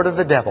reward of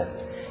the devil.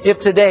 If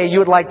today you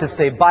would like to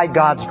say, by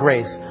God's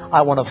grace,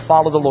 I want to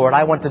follow the Lord.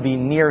 I want to be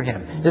near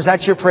Him. Is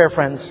that your prayer,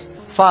 friends?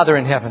 Father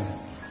in heaven,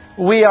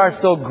 we are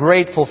so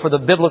grateful for the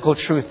biblical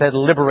truth that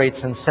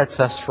liberates and sets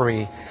us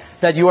free.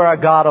 That you are a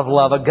God of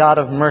love, a God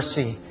of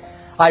mercy.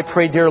 I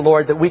pray, dear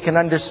Lord, that we can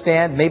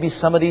understand maybe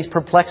some of these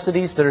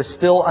perplexities that are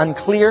still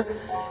unclear.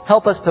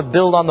 Help us to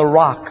build on the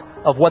rock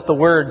of what the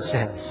Word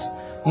says.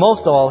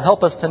 Most of all,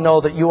 help us to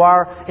know that you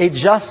are a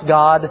just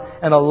God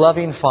and a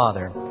loving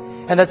Father.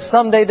 And that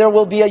someday there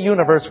will be a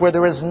universe where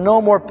there is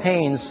no more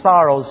pain,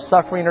 sorrows,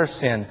 suffering, or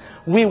sin.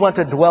 We want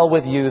to dwell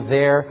with you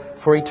there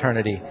for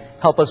eternity.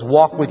 Help us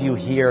walk with you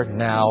here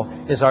now,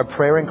 is our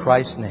prayer in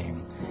Christ's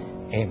name.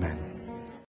 Amen.